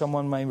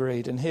someone may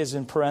read. And here's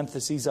in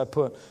parentheses I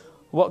put,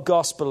 what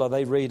gospel are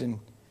they reading?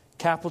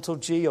 Capital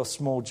G or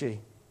small g?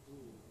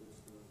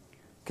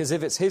 Because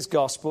if it's his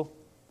gospel,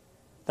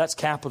 that's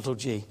capital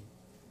G.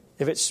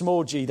 If it's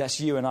small g, that's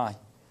you and I.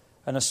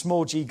 And a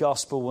small g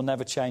gospel will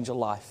never change a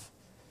life.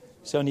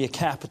 It's only a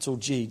capital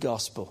G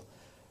gospel.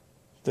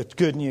 The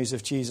good news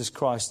of Jesus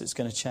Christ that's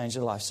going to change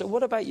a life. So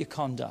what about your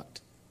conduct?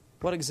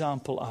 What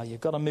example are you?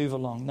 Got to move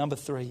along. Number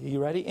 3, are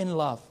you ready? In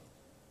love.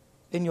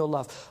 In your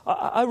love.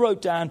 I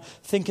wrote down,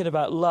 thinking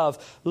about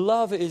love.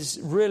 Love is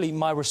really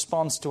my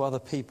response to other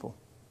people.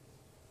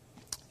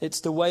 It's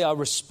the way I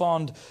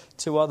respond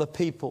to other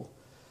people.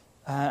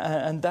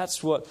 And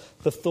that's what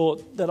the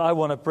thought that I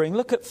want to bring.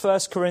 Look at 1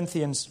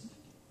 Corinthians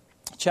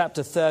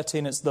chapter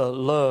 13. It's the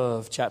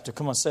love chapter.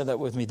 Come on, say that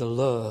with me. The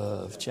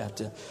love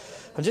chapter.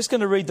 I'm just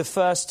going to read the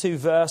first 2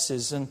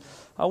 verses. And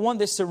I want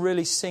this to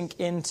really sink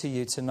into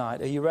you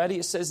tonight. Are you ready?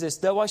 It says this: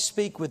 "Though I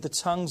speak with the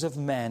tongues of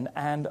men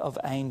and of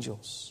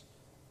angels,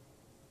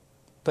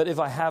 but if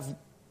I have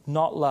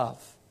not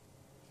love,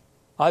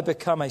 I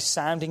become a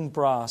sounding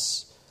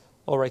brass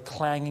or a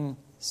clanging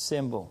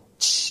cymbal."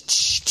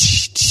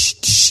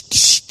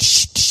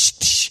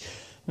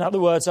 In other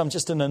words, I'm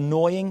just an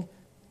annoying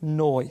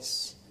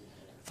noise.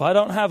 If I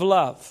don't have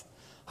love,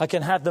 I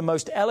can have the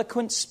most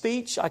eloquent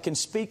speech. I can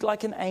speak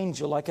like an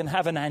angel. I can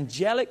have an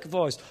angelic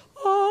voice.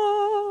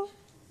 Ah.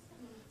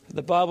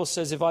 The Bible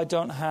says if I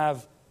don't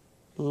have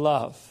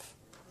love,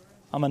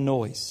 I'm a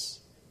noise.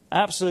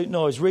 Absolute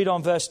noise. Read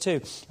on verse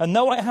 2. "And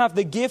though I have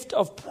the gift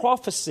of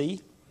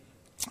prophecy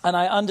and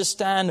I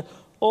understand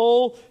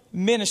all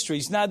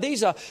ministries." Now,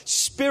 these are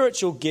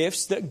spiritual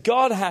gifts that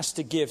God has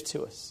to give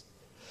to us.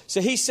 So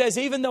he says,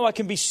 even though I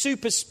can be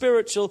super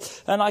spiritual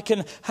and I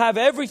can have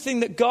everything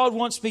that God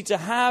wants me to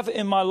have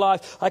in my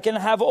life, I can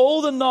have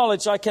all the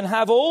knowledge, I can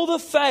have all the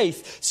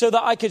faith so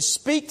that I could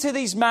speak to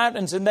these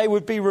mountains and they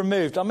would be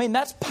removed. I mean,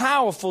 that's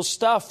powerful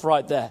stuff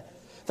right there.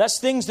 That's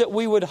things that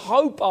we would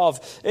hope of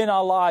in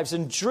our lives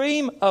and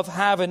dream of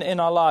having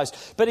in our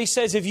lives. But he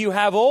says, if you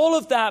have all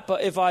of that,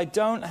 but if I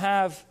don't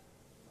have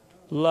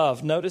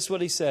love, notice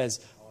what he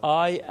says,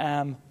 I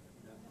am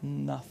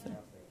nothing.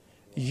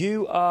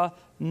 You are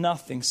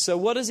nothing. So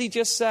what does he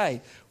just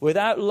say?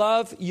 Without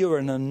love, you're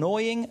an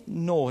annoying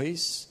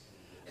noise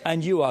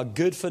and you are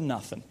good for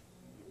nothing.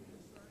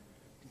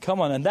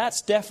 Come on, and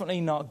that's definitely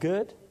not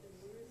good.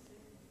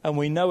 And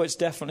we know it's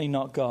definitely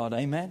not God.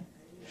 Amen?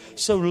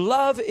 So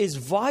love is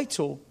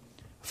vital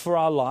for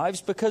our lives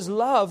because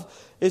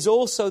love is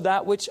also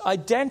that which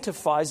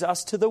identifies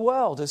us to the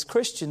world as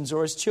Christians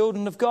or as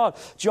children of God.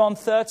 John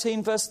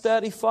 13 verse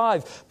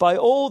 35. By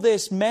all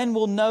this men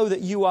will know that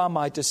you are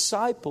my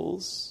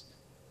disciples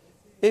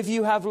if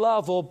you have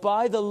love, or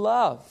by the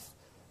love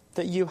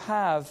that you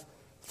have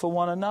for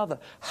one another.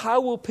 How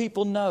will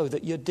people know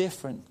that you're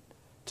different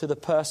to the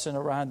person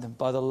around them?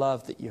 By the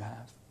love that you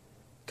have.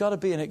 Got to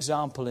be an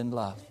example in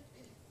love.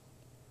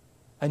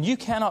 And you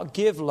cannot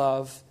give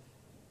love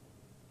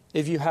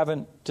if you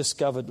haven't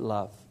discovered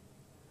love.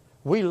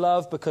 We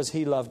love because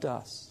he loved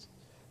us.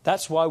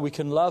 That's why we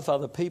can love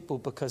other people,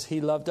 because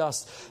he loved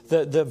us.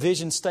 The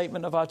vision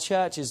statement of our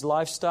church is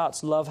life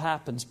starts, love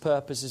happens,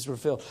 purpose is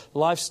revealed.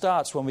 Life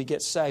starts when we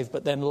get saved,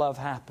 but then love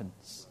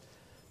happens.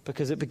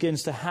 Because it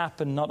begins to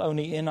happen not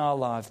only in our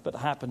life, but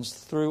happens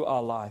through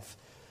our life.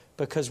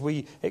 Because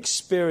we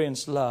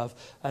experience love,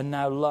 and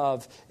now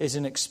love is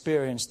an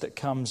experience that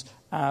comes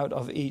out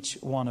of each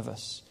one of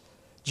us.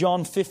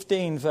 John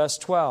 15 verse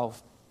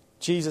 12.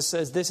 Jesus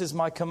says, this is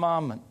my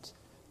commandment,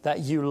 that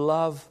you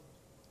love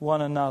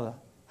one another.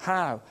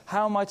 How?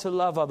 How am I to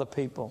love other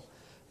people?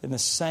 In the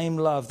same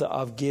love that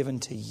I've given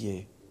to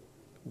you.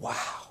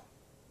 Wow.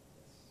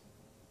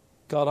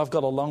 God, I've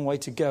got a long way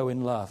to go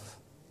in love.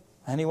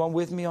 Anyone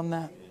with me on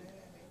that?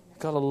 I've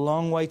got a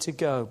long way to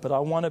go, but I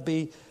want to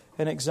be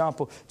an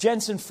example.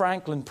 Jensen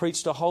Franklin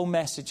preached a whole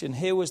message, and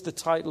here was the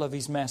title of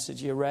his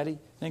message. You ready?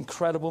 An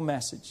incredible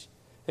message.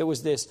 It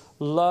was this: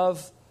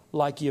 love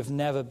like you've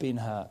never been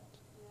hurt.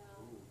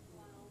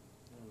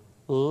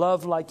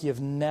 Love like you've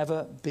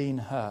never been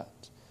hurt.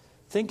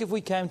 Think if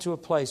we came to a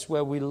place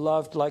where we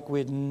loved like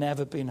we'd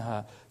never been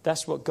hurt.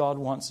 That's what God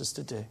wants us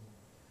to do.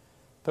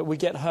 But we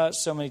get hurt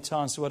so many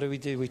times, so what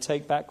do? We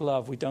take back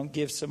love. We don't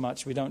give so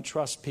much. We don't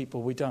trust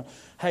people. We've got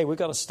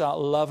to start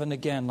loving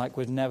again like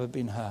we've never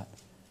been hurt.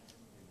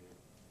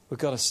 We've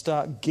got to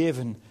start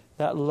giving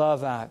that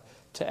love out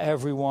to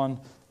everyone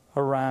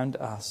around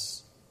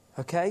us.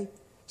 Okay?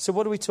 So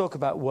what do we talk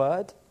about?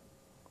 Word.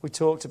 We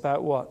talked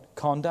about what?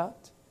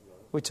 Conduct.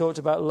 We talked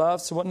about love.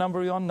 So what number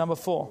are we on? Number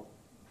 4.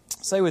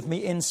 Say with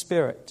me, in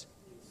spirit.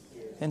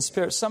 In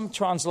spirit. Some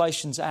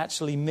translations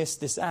actually miss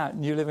this out.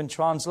 New Living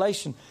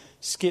Translation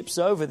skips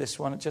over this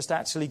one. It just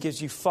actually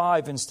gives you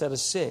 5 instead of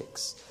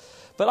 6.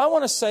 But I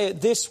want to say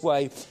it this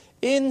way.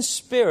 In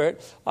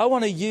spirit, I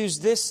want to use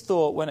this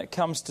thought when it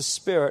comes to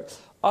spirit.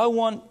 I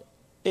want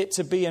it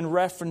to be in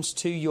reference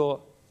to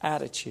your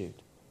attitude.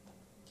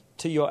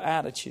 To your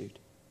attitude.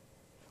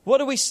 What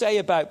do we say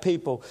about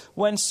people?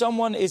 When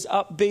someone is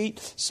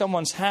upbeat,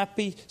 someone's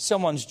happy,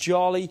 someone's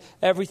jolly,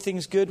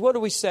 everything's good, what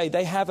do we say?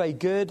 They have a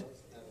good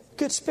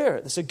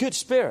spirit. It's a good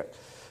spirit.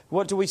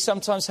 What do we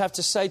sometimes have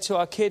to say to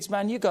our kids?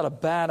 Man, you got a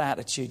bad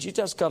attitude. You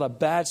just got a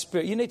bad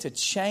spirit. You need to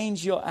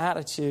change your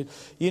attitude.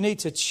 You need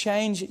to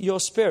change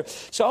your spirit.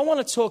 So I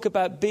want to talk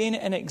about being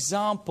an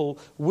example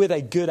with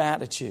a good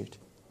attitude.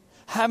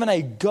 Having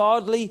a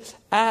godly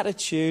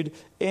attitude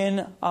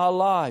in our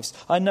lives.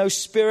 I know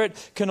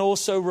spirit can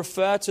also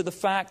refer to the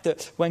fact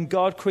that when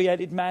God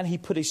created man, he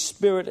put his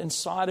spirit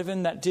inside of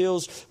him. That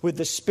deals with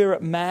the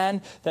spirit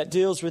man. That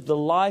deals with the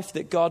life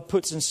that God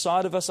puts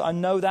inside of us. I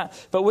know that.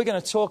 But we're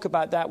going to talk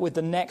about that with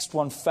the next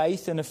one,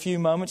 faith, in a few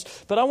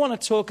moments. But I want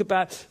to talk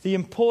about the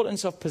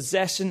importance of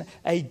possessing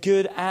a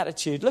good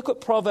attitude. Look what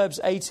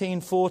Proverbs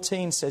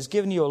 18:14 says.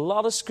 Giving you a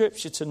lot of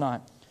scripture tonight.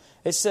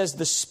 It says,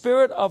 the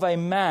spirit of a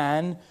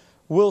man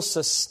will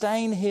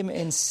sustain him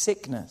in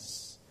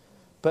sickness,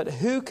 but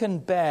who can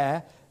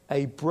bear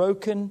a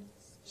broken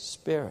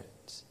spirit?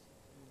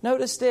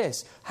 Notice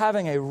this,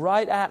 having a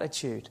right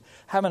attitude,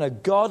 having a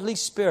godly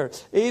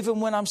spirit,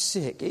 even when I'm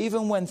sick,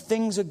 even when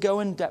things are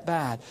going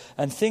bad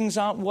and things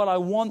aren't what I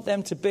want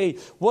them to be.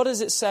 What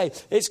does it say?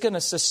 It's going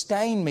to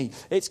sustain me.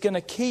 It's going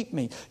to keep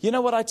me. You know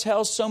what I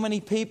tell so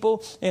many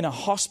people in a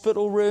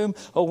hospital room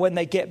or when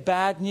they get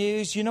bad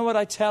news? You know what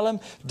I tell them?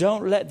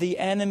 Don't let the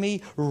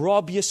enemy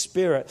rob your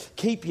spirit.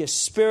 Keep your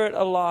spirit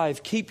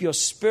alive. Keep your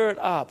spirit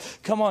up.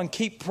 Come on,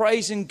 keep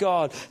praising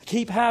God.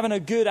 Keep having a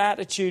good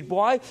attitude.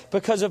 Why?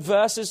 Because of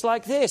verses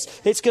like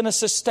this. It's going to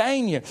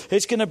sustain you.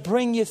 It's going to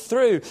bring you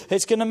through.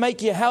 It's going to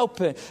make you help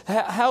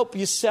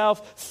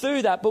yourself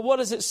through that. But what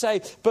does it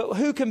say? But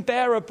who can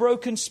bear a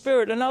broken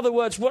spirit? In other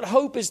words, what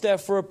hope is there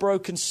for a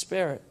broken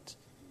spirit?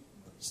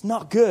 It's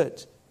not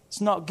good.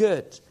 It's not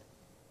good.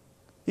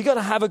 You've got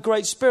to have a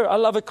great spirit. I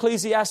love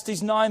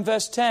Ecclesiastes 9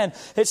 verse 10.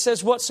 It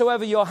says,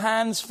 whatsoever your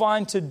hands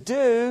find to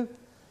do,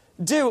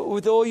 do it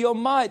with all your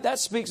might. That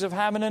speaks of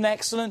having an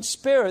excellent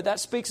spirit.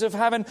 That speaks of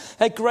having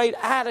a great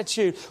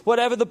attitude.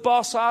 Whatever the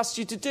boss asks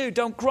you to do,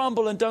 don't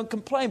grumble and don't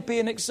complain. Be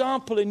an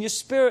example in your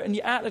spirit and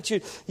your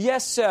attitude.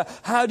 Yes, sir.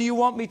 How do you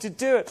want me to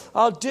do it?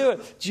 I'll do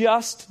it.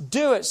 Just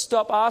do it.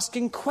 Stop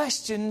asking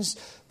questions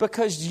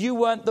because you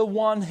weren't the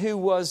one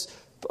who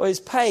is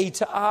paid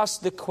to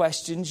ask the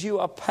questions. You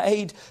are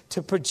paid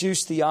to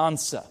produce the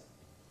answer.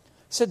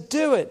 So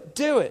do it,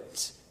 do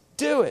it,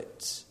 do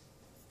it.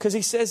 Because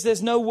he says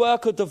there's no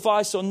work or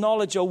device or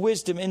knowledge or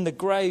wisdom in the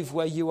grave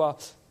where you are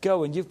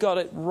going. You've got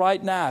it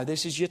right now.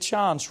 This is your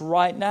chance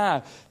right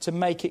now to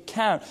make it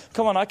count.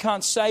 Come on, I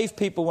can't save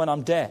people when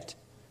I'm dead.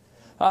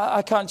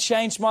 I can't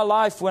change my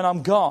life when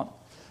I'm gone.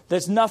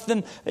 There's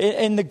nothing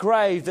in the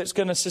grave that's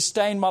going to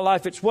sustain my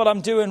life. It's what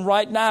I'm doing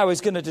right now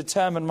is going to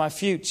determine my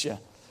future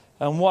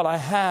and what I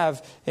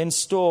have in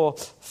store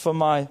for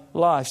my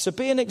life. So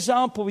be an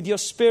example with your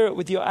spirit,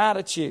 with your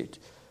attitude.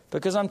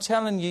 Because I'm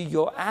telling you,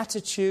 your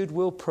attitude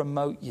will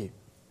promote you.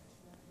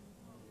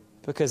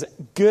 Because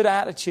good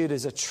attitude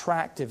is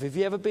attractive. Have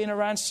you ever been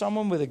around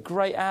someone with a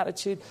great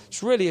attitude?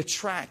 It's really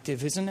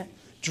attractive, isn't it?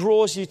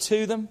 Draws you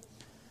to them.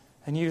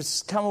 And you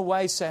just come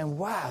away saying,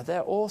 wow,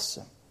 they're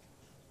awesome.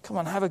 Come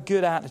on, have a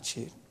good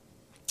attitude.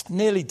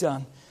 Nearly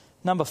done.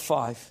 Number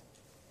 5.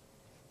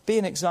 Be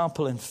an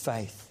example in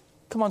faith.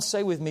 Come on,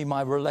 say with me,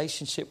 my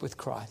relationship with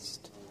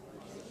Christ.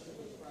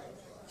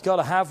 You've got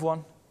to have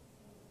one.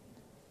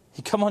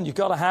 Come on, you've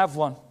got to have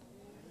one.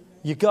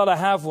 You've got to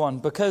have one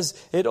because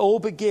it all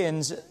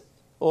begins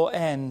or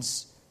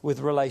ends with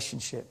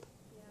relationship.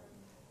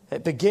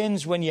 It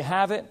begins when you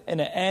have it and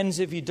it ends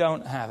if you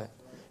don't have it.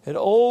 It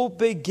all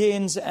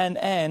begins and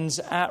ends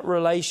at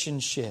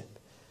relationship.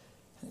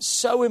 It's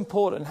so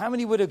important. How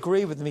many would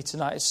agree with me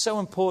tonight? It's so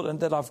important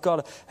that I've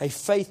got a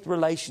faith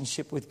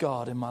relationship with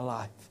God in my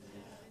life.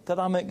 That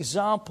I'm an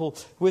example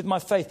with my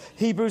faith.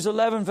 Hebrews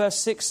 11 verse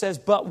 6 says,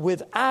 but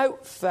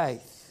without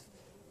faith,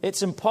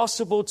 it's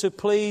impossible to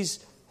please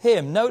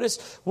Him.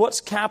 Notice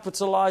what's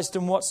capitalized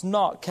and what's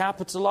not.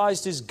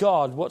 Capitalized is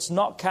God. What's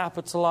not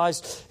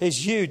capitalized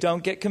is you.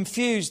 Don't get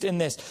confused in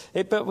this.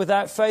 But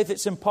without faith,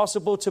 it's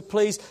impossible to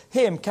please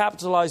Him.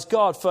 Capitalized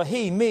God. For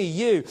He, me,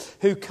 you,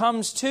 who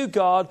comes to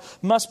God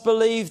must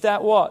believe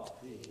that what?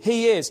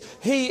 He is.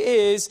 He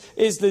is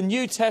the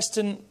New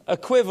Testament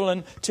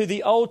equivalent to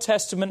the Old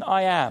Testament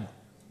I am.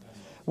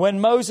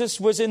 When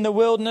Moses was in the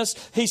wilderness,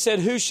 he said,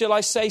 who shall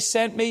I say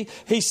sent me?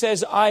 He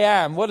says, I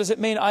am. What does it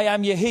mean? I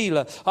am your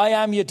healer. I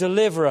am your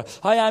deliverer.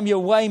 I am your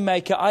way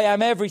maker. I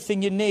am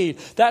everything you need.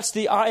 That's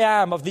the I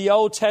am of the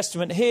Old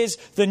Testament. Here's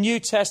the New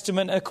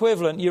Testament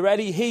equivalent. You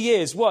ready? He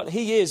is what?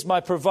 He is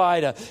my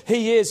provider.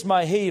 He is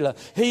my healer.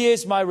 He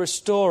is my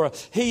restorer.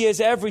 He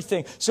is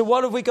everything. So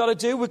what have we got to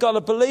do? We've got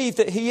to believe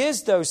that He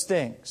is those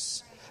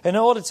things. In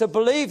order to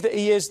believe that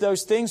He is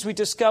those things, we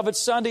discovered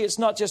Sunday, it's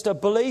not just a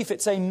belief,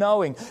 it's a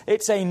knowing.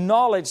 It's a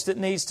knowledge that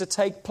needs to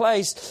take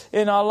place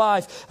in our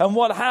life. And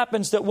what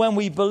happens that when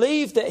we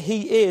believe that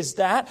He is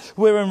that,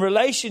 we're in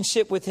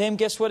relationship with Him,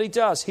 guess what He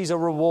does? He's a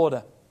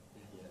rewarder.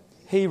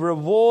 He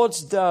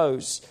rewards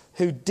those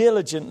who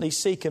diligently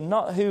seek Him,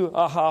 not who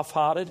are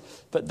half-hearted,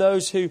 but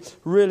those who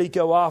really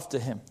go after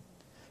Him.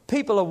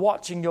 People are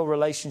watching your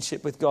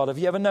relationship with God. Have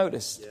you ever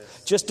noticed?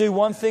 Yes. Just do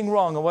one thing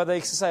wrong and what they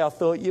say, I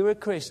thought you were a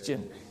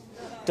Christian.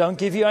 Don't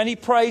give you any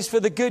praise for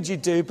the good you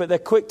do, but they're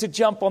quick to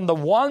jump on the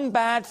one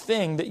bad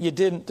thing that you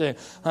didn't do.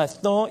 I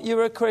thought you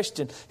were a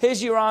Christian.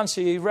 Here's your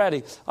answer. Are you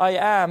ready? I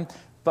am,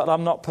 but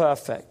I'm not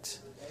perfect.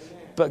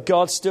 But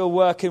God's still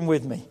working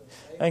with me.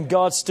 And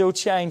God's still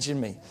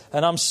changing me.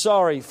 And I'm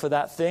sorry for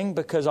that thing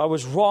because I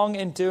was wrong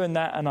in doing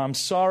that. And I'm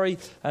sorry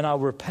and I'll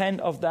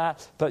repent of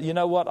that. But you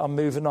know what? I'm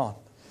moving on.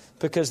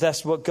 Because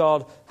that's what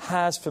God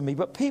has for me.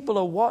 But people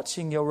are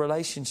watching your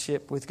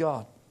relationship with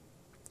God.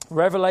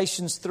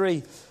 Revelations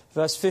 3,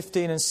 verse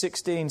 15 and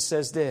 16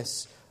 says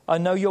this. I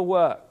know your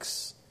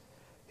works.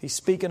 He's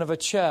speaking of a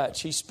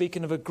church. He's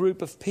speaking of a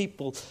group of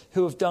people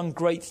who have done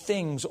great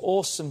things,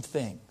 awesome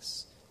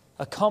things,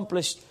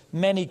 accomplished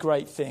many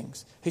great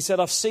things. He said,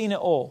 I've seen it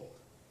all.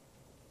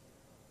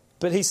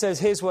 But he says,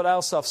 here's what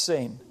else I've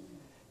seen.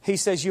 He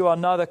says, you are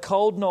neither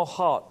cold nor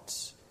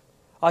hot.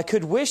 I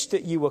could wish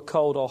that you were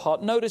cold or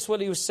hot. Notice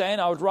what he was saying.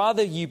 I would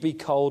rather you be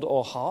cold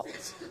or hot.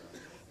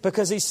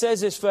 Because he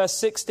says this, verse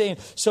 16.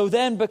 So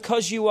then,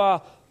 because you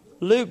are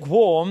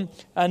lukewarm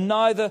and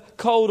neither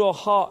cold or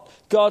hot,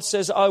 God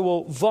says, I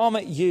will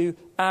vomit you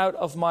out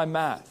of my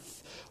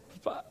mouth.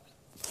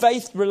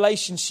 Faith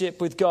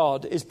relationship with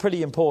God is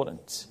pretty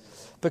important.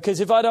 Because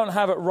if I don't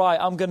have it right,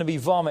 I'm going to be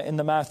vomit in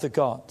the mouth of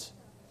God.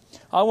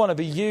 I want to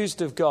be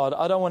used of God.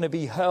 I don't want to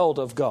be hurled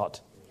of God.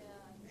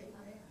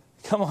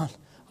 Come on.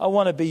 I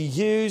want to be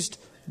used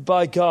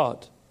by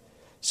God.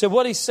 So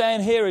what he's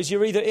saying here is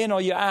you're either in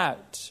or you're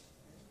out.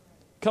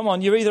 Come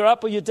on, you're either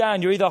up or you're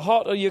down. You're either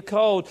hot or you're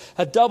cold.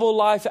 A double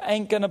life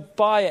ain't going to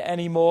buy it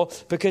anymore.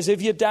 Because if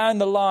you're down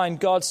the line,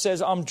 God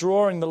says, I'm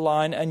drawing the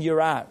line and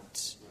you're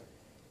out.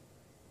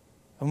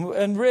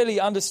 And really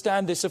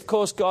understand this. Of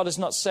course, God is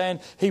not saying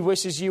he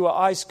wishes you were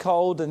ice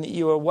cold and that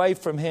you were away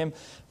from him.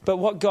 But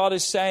what God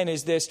is saying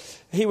is this: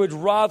 he would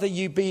rather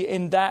you be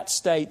in that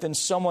state than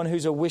someone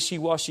who's a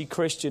wishy-washy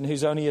Christian,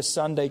 who's only a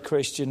Sunday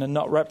Christian and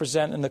not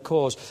representing the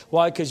cause.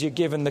 Why? Because you're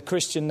giving the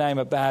Christian name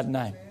a bad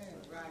name.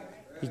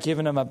 You're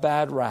giving them a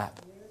bad rap.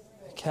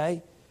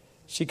 Okay?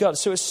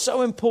 So it's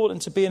so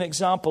important to be an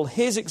example,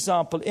 his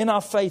example, in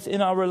our faith,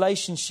 in our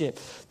relationship.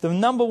 The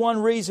number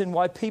one reason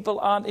why people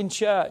aren't in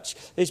church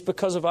is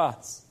because of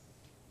us.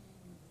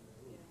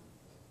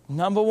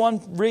 Number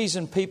one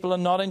reason people are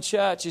not in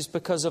church is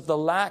because of the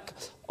lack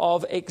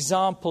of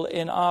example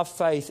in our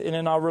faith and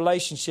in our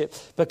relationship.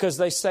 Because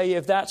they say,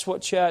 if that's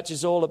what church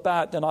is all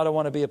about, then I don't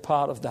want to be a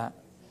part of that.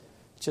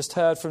 Just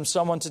heard from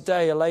someone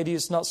today, a lady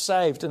is not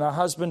saved, and her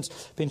husband's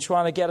been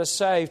trying to get her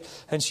saved.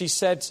 And she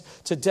said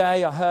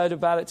today, I heard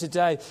about it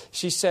today,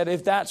 she said,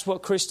 if that's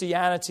what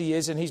Christianity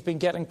is and he's been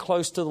getting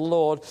close to the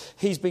Lord,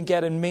 he's been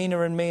getting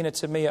meaner and meaner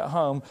to me at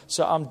home,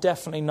 so I'm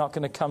definitely not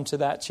going to come to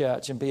that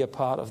church and be a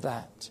part of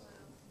that.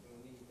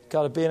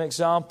 Got to be an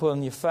example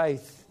in your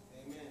faith.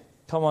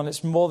 Come on,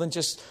 it's more than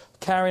just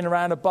carrying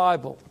around a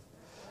Bible.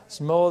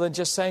 It's more than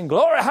just saying,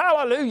 glory,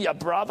 hallelujah,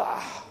 brother.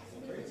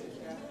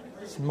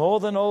 It's more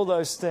than all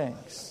those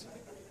things.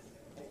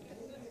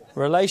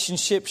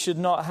 Relationship should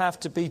not have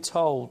to be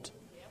told.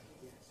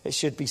 It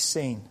should be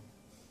seen.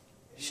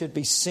 It should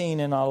be seen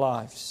in our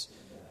lives.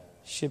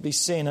 It should be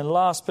seen. And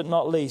last but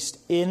not least,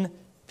 in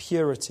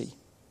purity.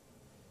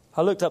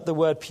 I looked up the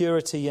word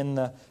purity in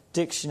the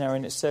dictionary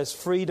and it says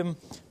freedom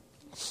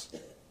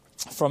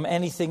from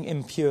anything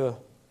impure.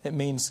 It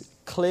means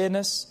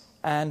clearness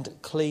and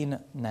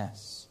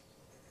cleanness.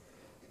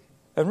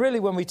 And really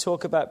when we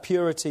talk about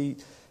purity,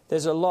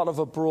 there's a lot of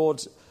a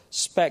broad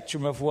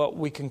spectrum of what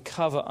we can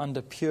cover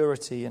under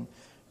purity. And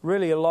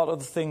really a lot of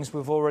the things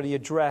we've already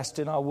addressed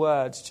in our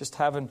words, just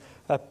having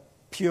a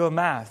pure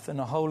mouth and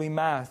a holy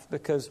mouth,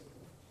 because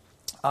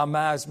our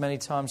mouths many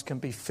times can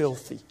be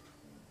filthy.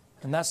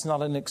 And that's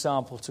not an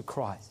example to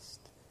Christ.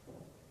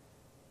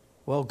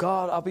 Well,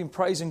 God, I've been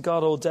praising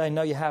God all day.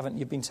 No, you haven't.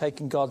 You've been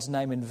taking God's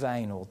name in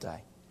vain all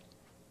day.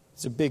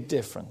 It's a big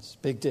difference,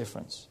 big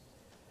difference.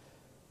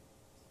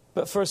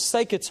 But for the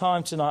sake of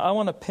time tonight, I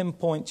want to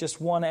pinpoint just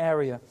one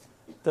area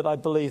that I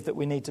believe that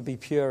we need to be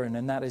pure in,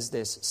 and that is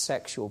this: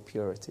 sexual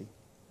purity.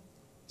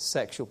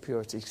 Sexual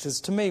purity.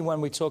 Because to me, when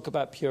we talk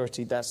about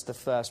purity, that's the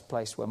first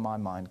place where my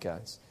mind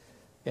goes,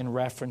 in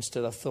reference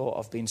to the thought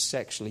of being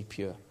sexually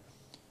pure.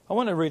 I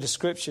want to read a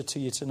scripture to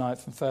you tonight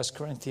from 1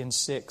 Corinthians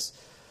 6,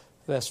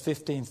 verse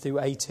 15 through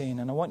 18,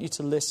 and I want you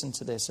to listen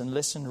to this, and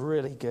listen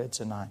really good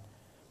tonight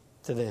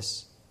to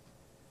this.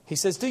 He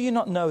says, do you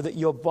not know that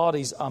your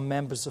bodies are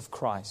members of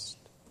Christ?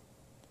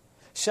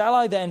 Shall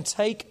I then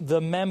take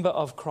the member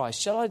of Christ?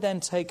 Shall I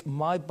then take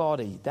my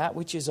body, that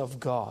which is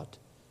of God,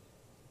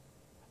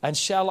 and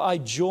shall I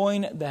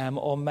join them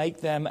or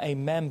make them a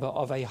member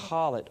of a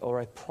harlot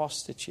or a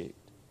prostitute?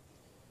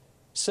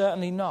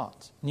 Certainly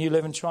not. New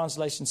Living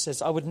Translation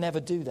says, I would never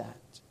do that.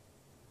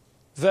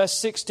 Verse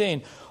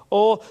 16,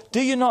 or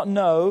do you not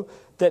know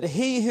that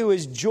he who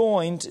is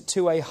joined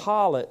to a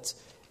harlot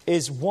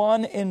is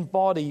one in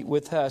body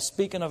with her?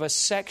 Speaking of a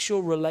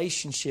sexual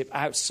relationship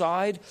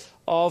outside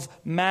of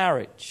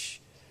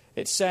marriage.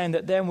 It's saying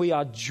that then we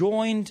are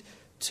joined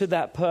to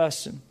that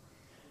person.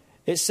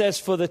 It says,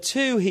 for the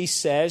two, he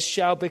says,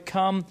 shall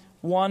become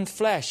one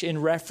flesh, in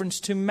reference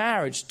to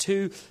marriage,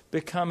 two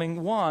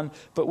becoming one.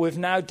 But we've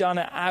now done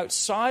it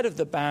outside of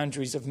the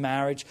boundaries of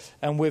marriage,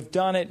 and we've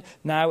done it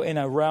now in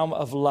a realm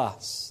of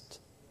lust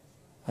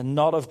and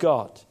not of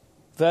God.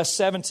 Verse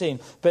 17,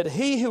 but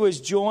he who is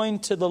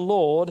joined to the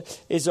Lord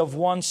is of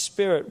one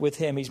spirit with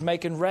him. He's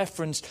making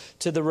reference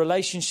to the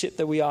relationship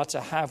that we are to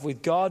have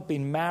with God,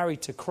 being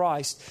married to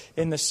Christ,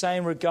 in the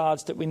same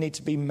regards that we need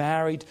to be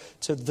married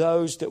to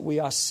those that we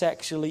are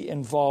sexually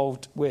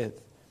involved with.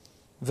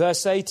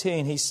 Verse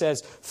 18, he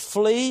says,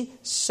 flee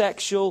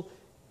sexual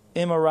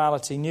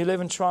immorality. New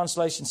Living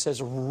Translation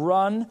says,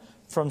 run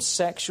from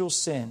sexual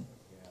sin.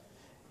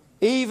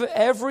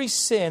 Every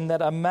sin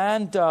that a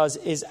man does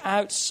is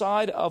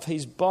outside of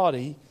his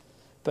body,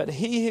 but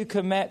he who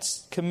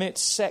commits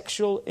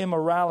sexual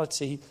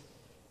immorality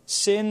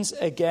sins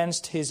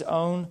against his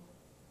own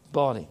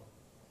body.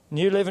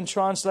 New Living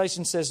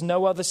Translation says,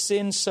 no other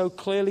sin so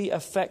clearly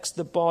affects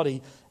the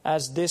body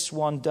as this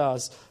one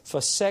does, for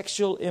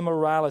sexual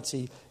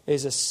immorality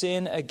is a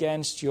sin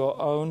against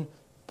your own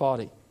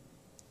body.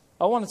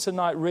 I want to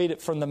tonight read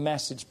it from the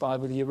Message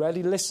Bible. Are you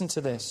ready? Listen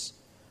to this.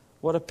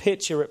 What a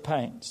picture it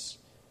paints.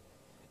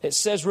 It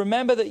says,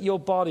 remember that your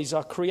bodies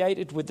are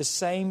created with the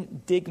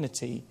same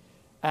dignity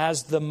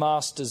as the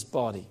Master's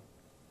body,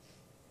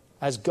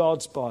 as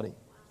God's body.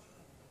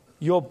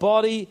 Your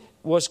body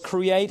was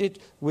created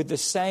with the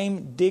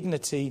same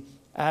dignity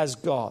as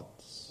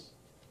God's.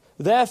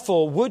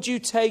 Therefore, would you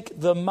take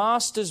the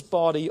Master's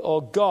body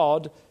or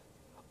God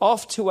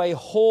off to a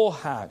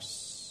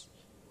whorehouse?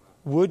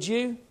 Would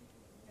you?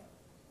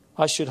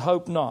 I should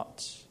hope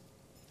not.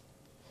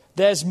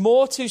 There's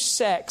more to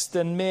sex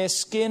than mere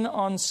skin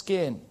on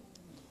skin.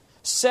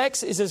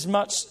 Sex is as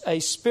much a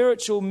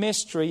spiritual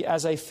mystery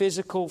as a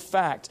physical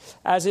fact.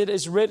 As it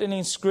is written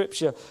in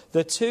Scripture,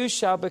 the two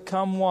shall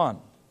become one.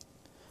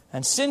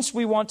 And since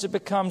we want to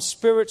become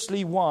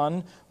spiritually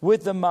one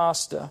with the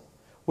Master,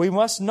 we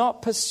must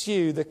not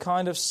pursue the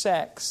kind of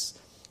sex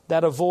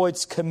that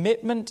avoids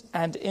commitment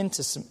and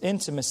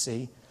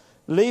intimacy,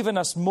 leaving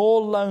us more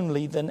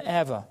lonely than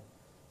ever.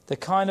 The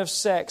kind of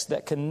sex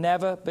that can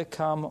never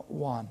become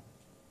one.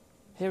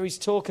 Here he's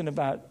talking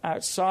about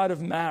outside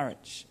of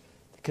marriage.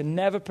 It can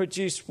never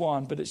produce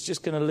one, but it's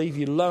just going to leave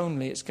you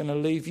lonely. It's going to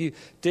leave you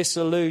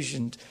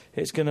disillusioned.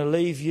 It's going to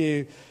leave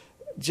you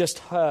just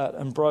hurt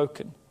and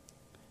broken.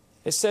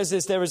 It says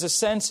this, there is a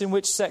sense in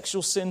which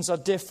sexual sins are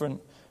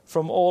different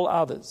from all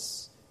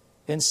others.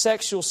 In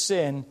sexual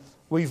sin,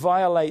 we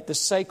violate the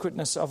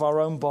sacredness of our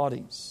own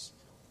bodies.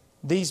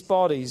 These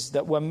bodies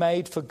that were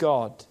made for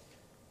God,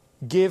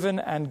 given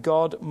and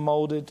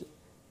God-molded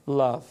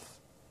love,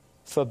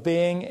 for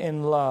being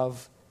in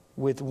love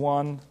with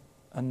one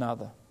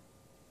another.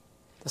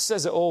 That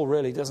says it all,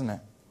 really, doesn't it?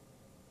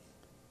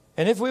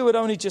 And if we would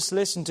only just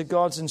listen to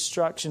God's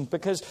instructions,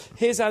 because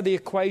here's how the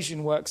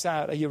equation works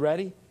out. Are you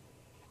ready?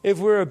 If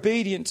we're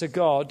obedient to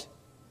God,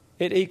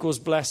 it equals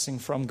blessing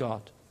from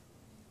God.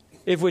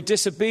 If we're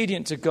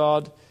disobedient to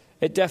God,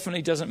 it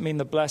definitely doesn't mean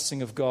the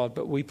blessing of God,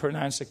 but we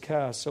pronounce a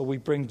curse, or we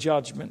bring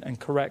judgment and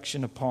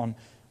correction upon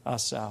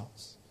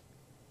ourselves.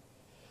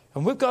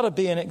 And we've got to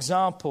be an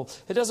example.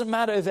 It doesn't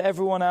matter if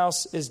everyone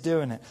else is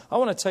doing it. I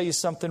want to tell you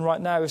something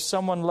right now. If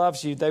someone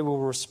loves you, they will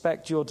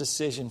respect your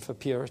decision for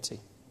purity.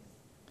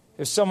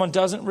 If someone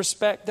doesn't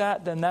respect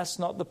that, then that's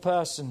not the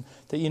person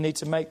that you need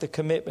to make the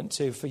commitment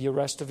to for your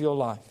rest of your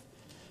life.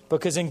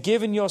 Because in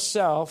giving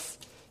yourself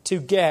to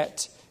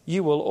get,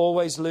 you will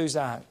always lose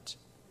out.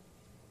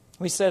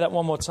 Let me say that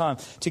one more time.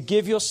 To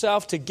give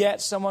yourself to get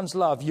someone's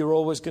love, you're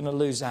always going to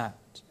lose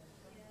out.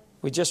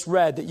 We just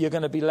read that you're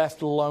going to be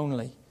left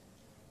lonely,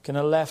 going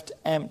to be left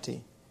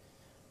empty.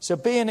 So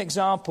be an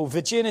example.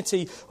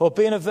 Virginity or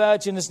being a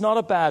virgin is not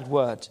a bad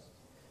word.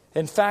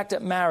 In fact,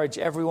 at marriage,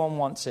 everyone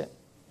wants it.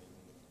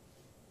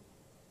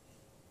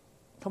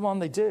 Come on,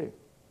 they do.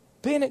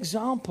 Be an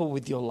example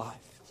with your life.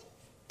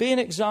 Be an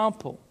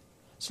example.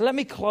 So let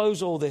me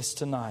close all this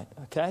tonight,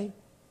 okay?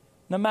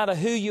 No matter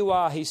who you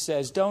are, he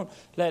says, don't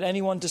let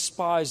anyone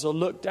despise or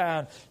look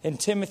down. In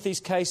Timothy's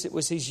case, it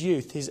was his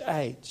youth, his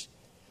age.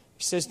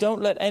 He says,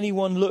 don't let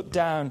anyone look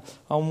down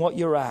on what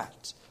you're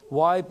at.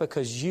 Why?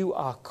 Because you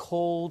are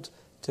called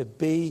to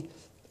be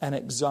an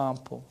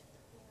example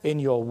in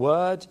your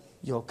word,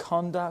 your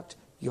conduct,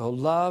 your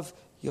love,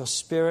 your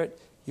spirit,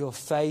 your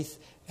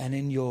faith, and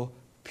in your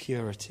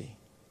purity.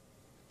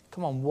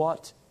 Come on,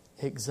 what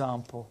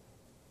example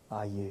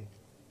are you?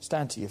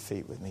 Stand to your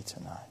feet with me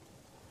tonight.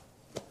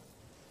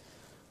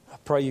 I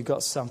pray you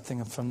got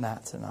something from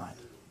that tonight.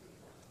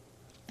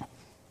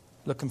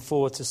 Looking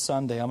forward to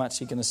Sunday. I'm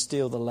actually going to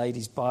steal the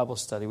ladies' Bible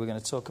study. We're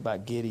going to talk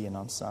about Gideon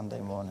on Sunday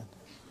morning.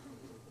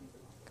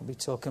 We'll be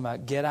talking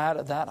about get out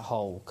of that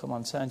hole. Come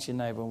on, turn to your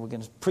neighbor and we're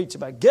going to preach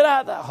about get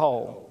out of that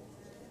hole.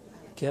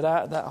 Get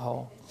out of that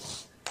hole.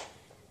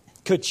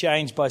 Could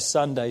change by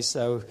Sunday,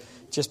 so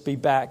just be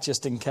back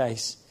just in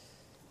case.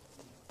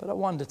 But I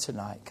wonder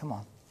tonight, come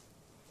on.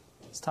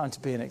 It's time to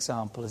be an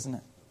example, isn't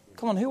it?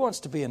 Come on, who wants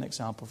to be an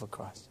example for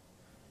Christ?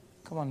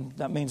 Come on,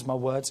 that means my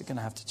words are going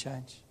to have to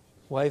change.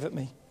 Wave at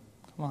me.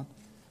 Come on.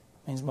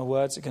 It means my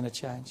words are going to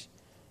change.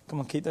 Come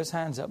on, keep those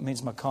hands up. It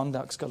means my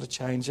conduct's got to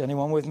change.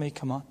 Anyone with me?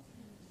 Come on.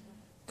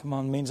 Come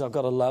on, it means I've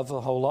got to love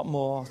a whole lot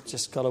more.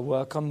 Just got to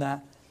work on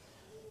that.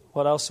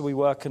 What else are we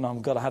working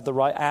on? Got to have the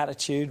right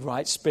attitude,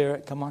 right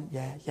spirit. Come on.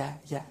 Yeah.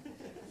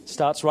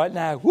 Starts right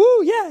now.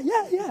 Woo,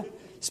 yeah.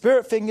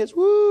 Spirit fingers,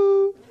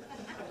 woo.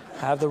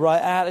 Have the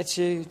right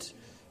attitude,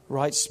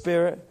 right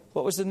spirit.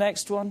 What was the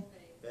next one?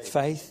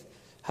 Faith.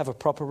 Have a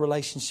proper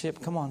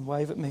relationship. Come on,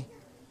 wave at me.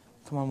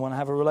 Come on, want to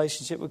have a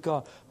relationship with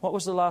God. What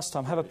was the last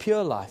time? Have a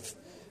pure life.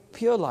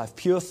 Pure life.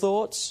 Pure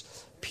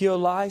thoughts. Pure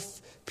life.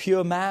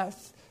 Pure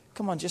mouth.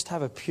 Come on, just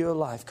have a pure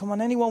life. Come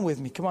on, anyone with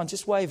me? Come on,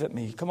 just wave at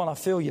me. Come on, I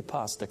feel you,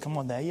 Pastor. Come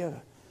on, there you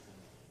are.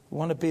 We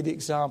want to be the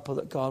example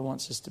that God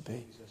wants us to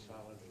be.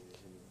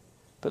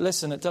 But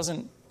listen, it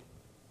doesn't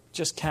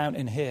just count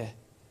in here.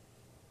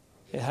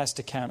 It has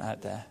to count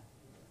out there.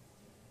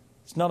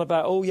 It's not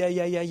about, oh,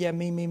 yeah,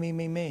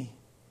 me.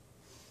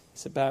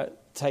 It's about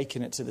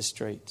taking it to the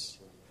streets.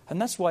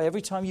 And that's why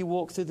every time you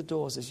walk through the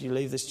doors as you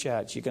leave this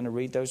church, you're going to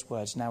read those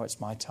words, now it's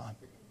my time.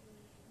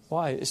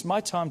 Why? It's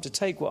my time to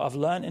take what I've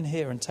learned in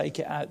here and take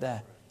it out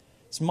there.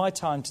 It's my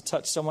time to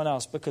touch someone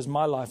else because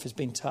my life has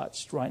been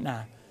touched right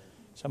now.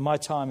 So my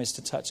time is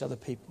to touch other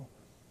people.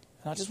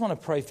 And I just want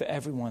to pray for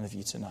every one of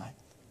you tonight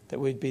that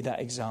we'd be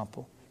that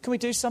example. Can we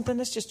do something?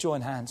 Let's just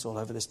join hands all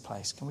over this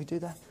place. Can we do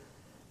that?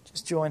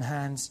 Just join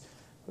hands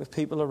with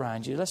people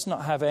around you. Let's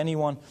not have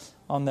anyone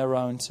on their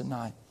own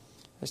tonight.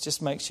 Let's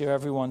just make sure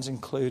everyone's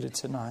included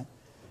tonight.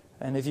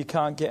 And if you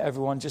can't get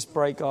everyone, just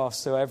break off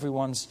so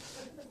everyone's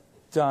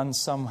done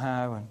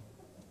somehow and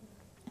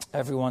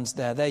everyone's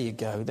there. There you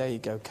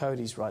go.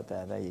 Cody's right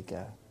there. There you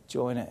go.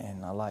 Join it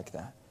in. I like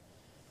that.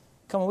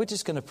 Come on, we're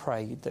just going to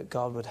pray that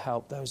God would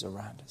help those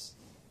around us.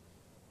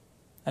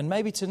 And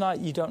maybe tonight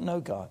you don't know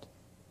God.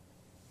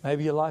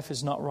 Maybe your life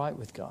is not right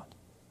with God.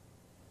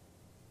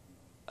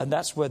 And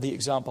that's where the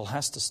example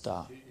has to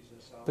start.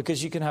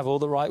 Because you can have all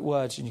the right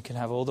words and you can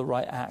have all the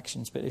right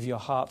actions, but if your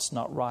heart's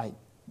not right,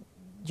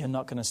 you're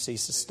not going to see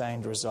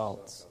sustained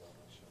results.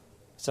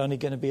 It's only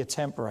going to be a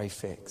temporary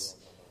fix.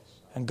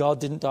 And God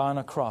didn't die on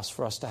a cross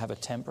for us to have a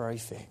temporary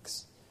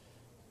fix.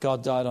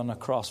 God died on a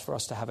cross for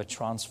us to have a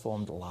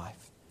transformed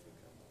life.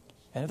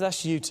 And if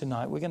that's you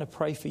tonight, we're going to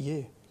pray for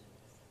you.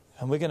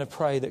 And we're going to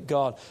pray that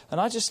God,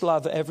 and I just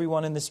love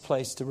everyone in this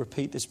place to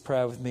repeat this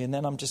prayer with me, and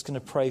then I'm just going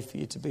to pray for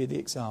you to be the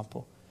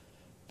example.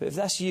 But if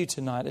that's you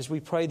tonight, as we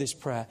pray this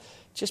prayer,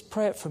 just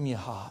pray it from your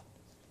heart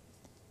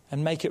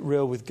and make it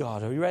real with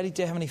God. Are you ready,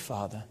 dear Heavenly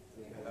Father?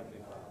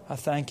 I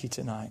thank you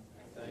tonight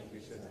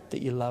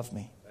that you love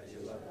me.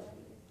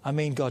 I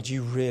mean, God,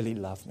 you really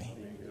love me.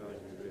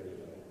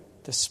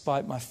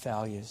 Despite my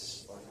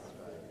failures,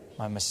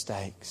 my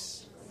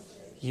mistakes,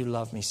 you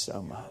love me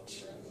so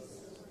much.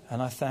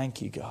 And I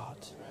thank you, God.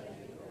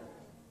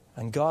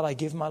 And God, I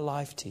give my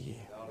life to you.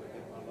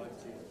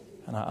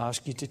 And I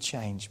ask you to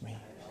change me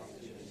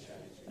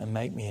and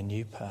make me a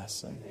new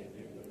person.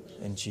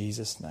 In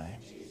Jesus' name.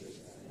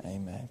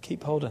 Amen.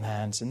 Keep holding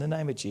hands. In the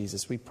name of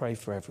Jesus, we pray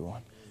for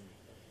everyone.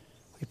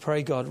 We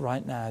pray, God,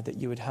 right now that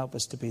you would help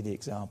us to be the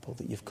example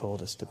that you've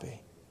called us to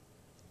be.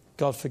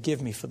 God,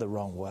 forgive me for the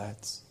wrong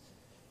words.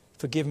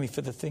 Forgive me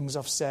for the things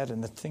I've said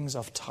and the things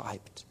I've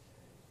typed.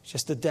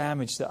 Just the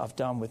damage that I've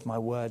done with my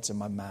words and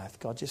my mouth.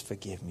 God, just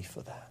forgive me for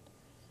that.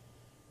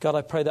 God,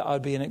 I pray that I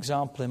would be an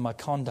example in my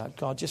conduct.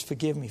 God, just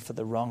forgive me for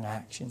the wrong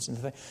actions.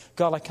 And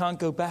God, I can't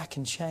go back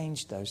and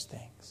change those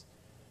things.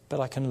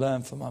 But I can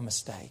learn from my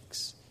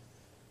mistakes.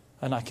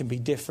 And I can be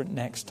different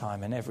next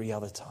time and every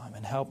other time.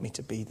 And help me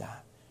to be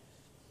that.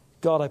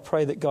 God, I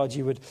pray that, God,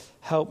 you would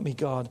help me,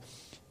 God,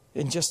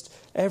 in just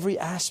every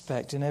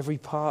aspect and every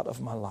part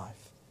of my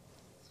life.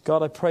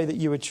 God, I pray that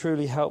you would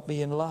truly help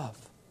me in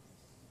love.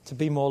 To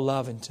be more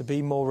loving, to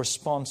be more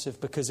responsive.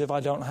 Because if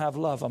I don't have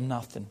love, I'm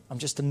nothing. I'm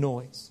just a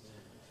noise.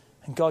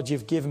 And God,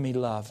 you've given me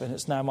love. And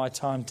it's now my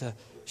time to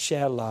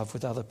share love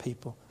with other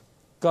people.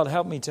 God,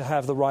 help me to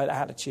have the right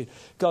attitude.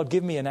 God,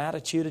 give me an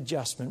attitude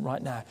adjustment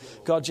right now.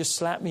 God, just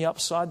slap me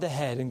upside the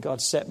head and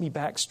God, set me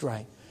back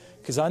straight.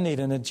 Because I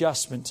need an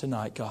adjustment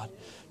tonight, God.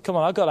 Come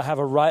on, I've got to have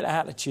a right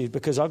attitude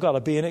because I've got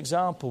to be an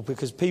example.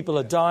 Because people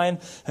are dying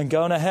and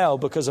going to hell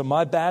because of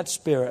my bad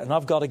spirit. And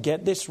I've got to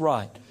get this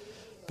right.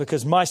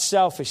 Because my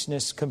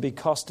selfishness can be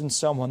costing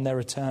someone their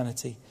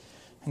eternity.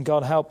 And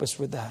God, help us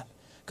with that.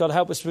 God,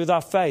 help us with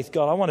our faith.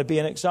 God, I want to be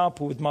an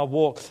example with my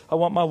walk. I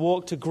want my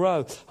walk to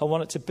grow. I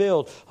want it to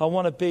build. I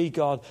want to be,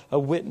 God, a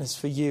witness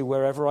for you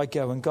wherever I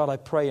go. And God, I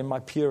pray in my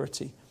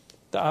purity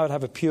that I would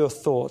have a pure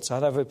thoughts.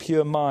 I'd have a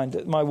pure mind.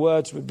 That my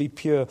words would be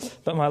pure.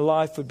 That my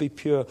life would be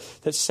pure.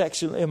 That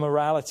sexual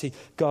immorality,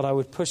 God, I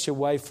would push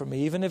away from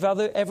me. Even if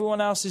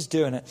everyone else is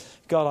doing it,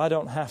 God, I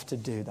don't have to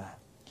do that.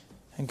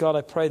 And God,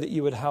 I pray that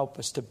you would help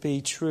us to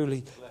be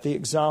truly the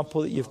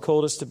example that you've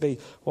called us to be.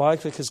 Why?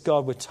 Because,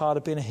 God, we're tired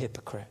of being a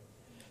hypocrite.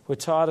 We're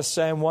tired of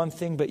saying one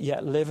thing but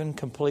yet living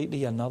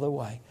completely another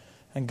way.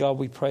 And God,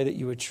 we pray that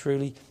you would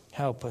truly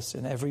help us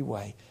in every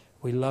way.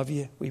 We love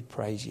you. We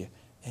praise you.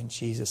 In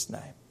Jesus'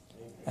 name.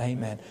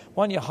 Amen.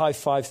 Why don't you high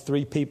five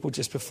 3 people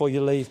just before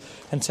you leave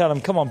and tell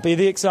them, come on, be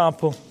the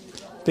example.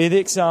 Be the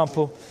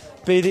example.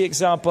 Be the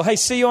example. Hey,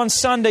 see you on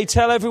Sunday.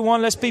 Tell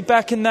everyone, let's be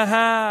back in the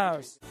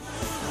house.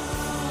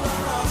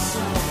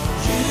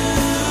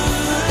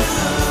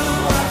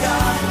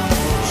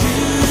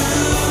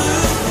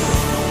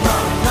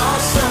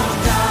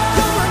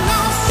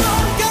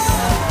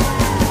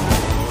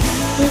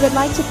 We would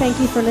like to thank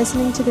you for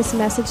listening to this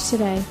message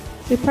today.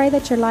 We pray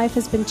that your life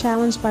has been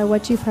challenged by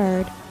what you've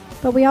heard,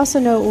 but we also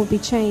know it will be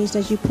changed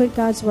as you put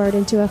God's Word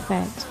into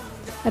effect.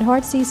 At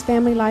Heartsease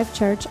Family Life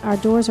Church, our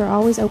doors are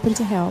always open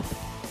to help.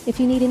 If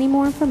you need any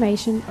more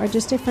information or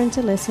just a friend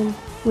to listen,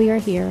 we are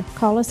here.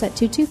 Call us at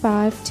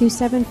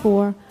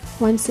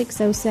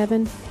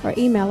 225-274-1607 or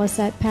email us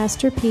at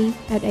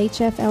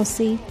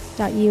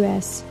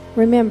pastorp@hflc.us.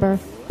 Remember,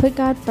 put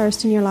God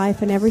first in your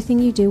life and everything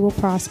you do will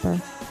prosper.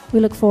 We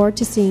look forward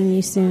to seeing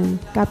you soon.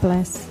 God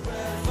bless.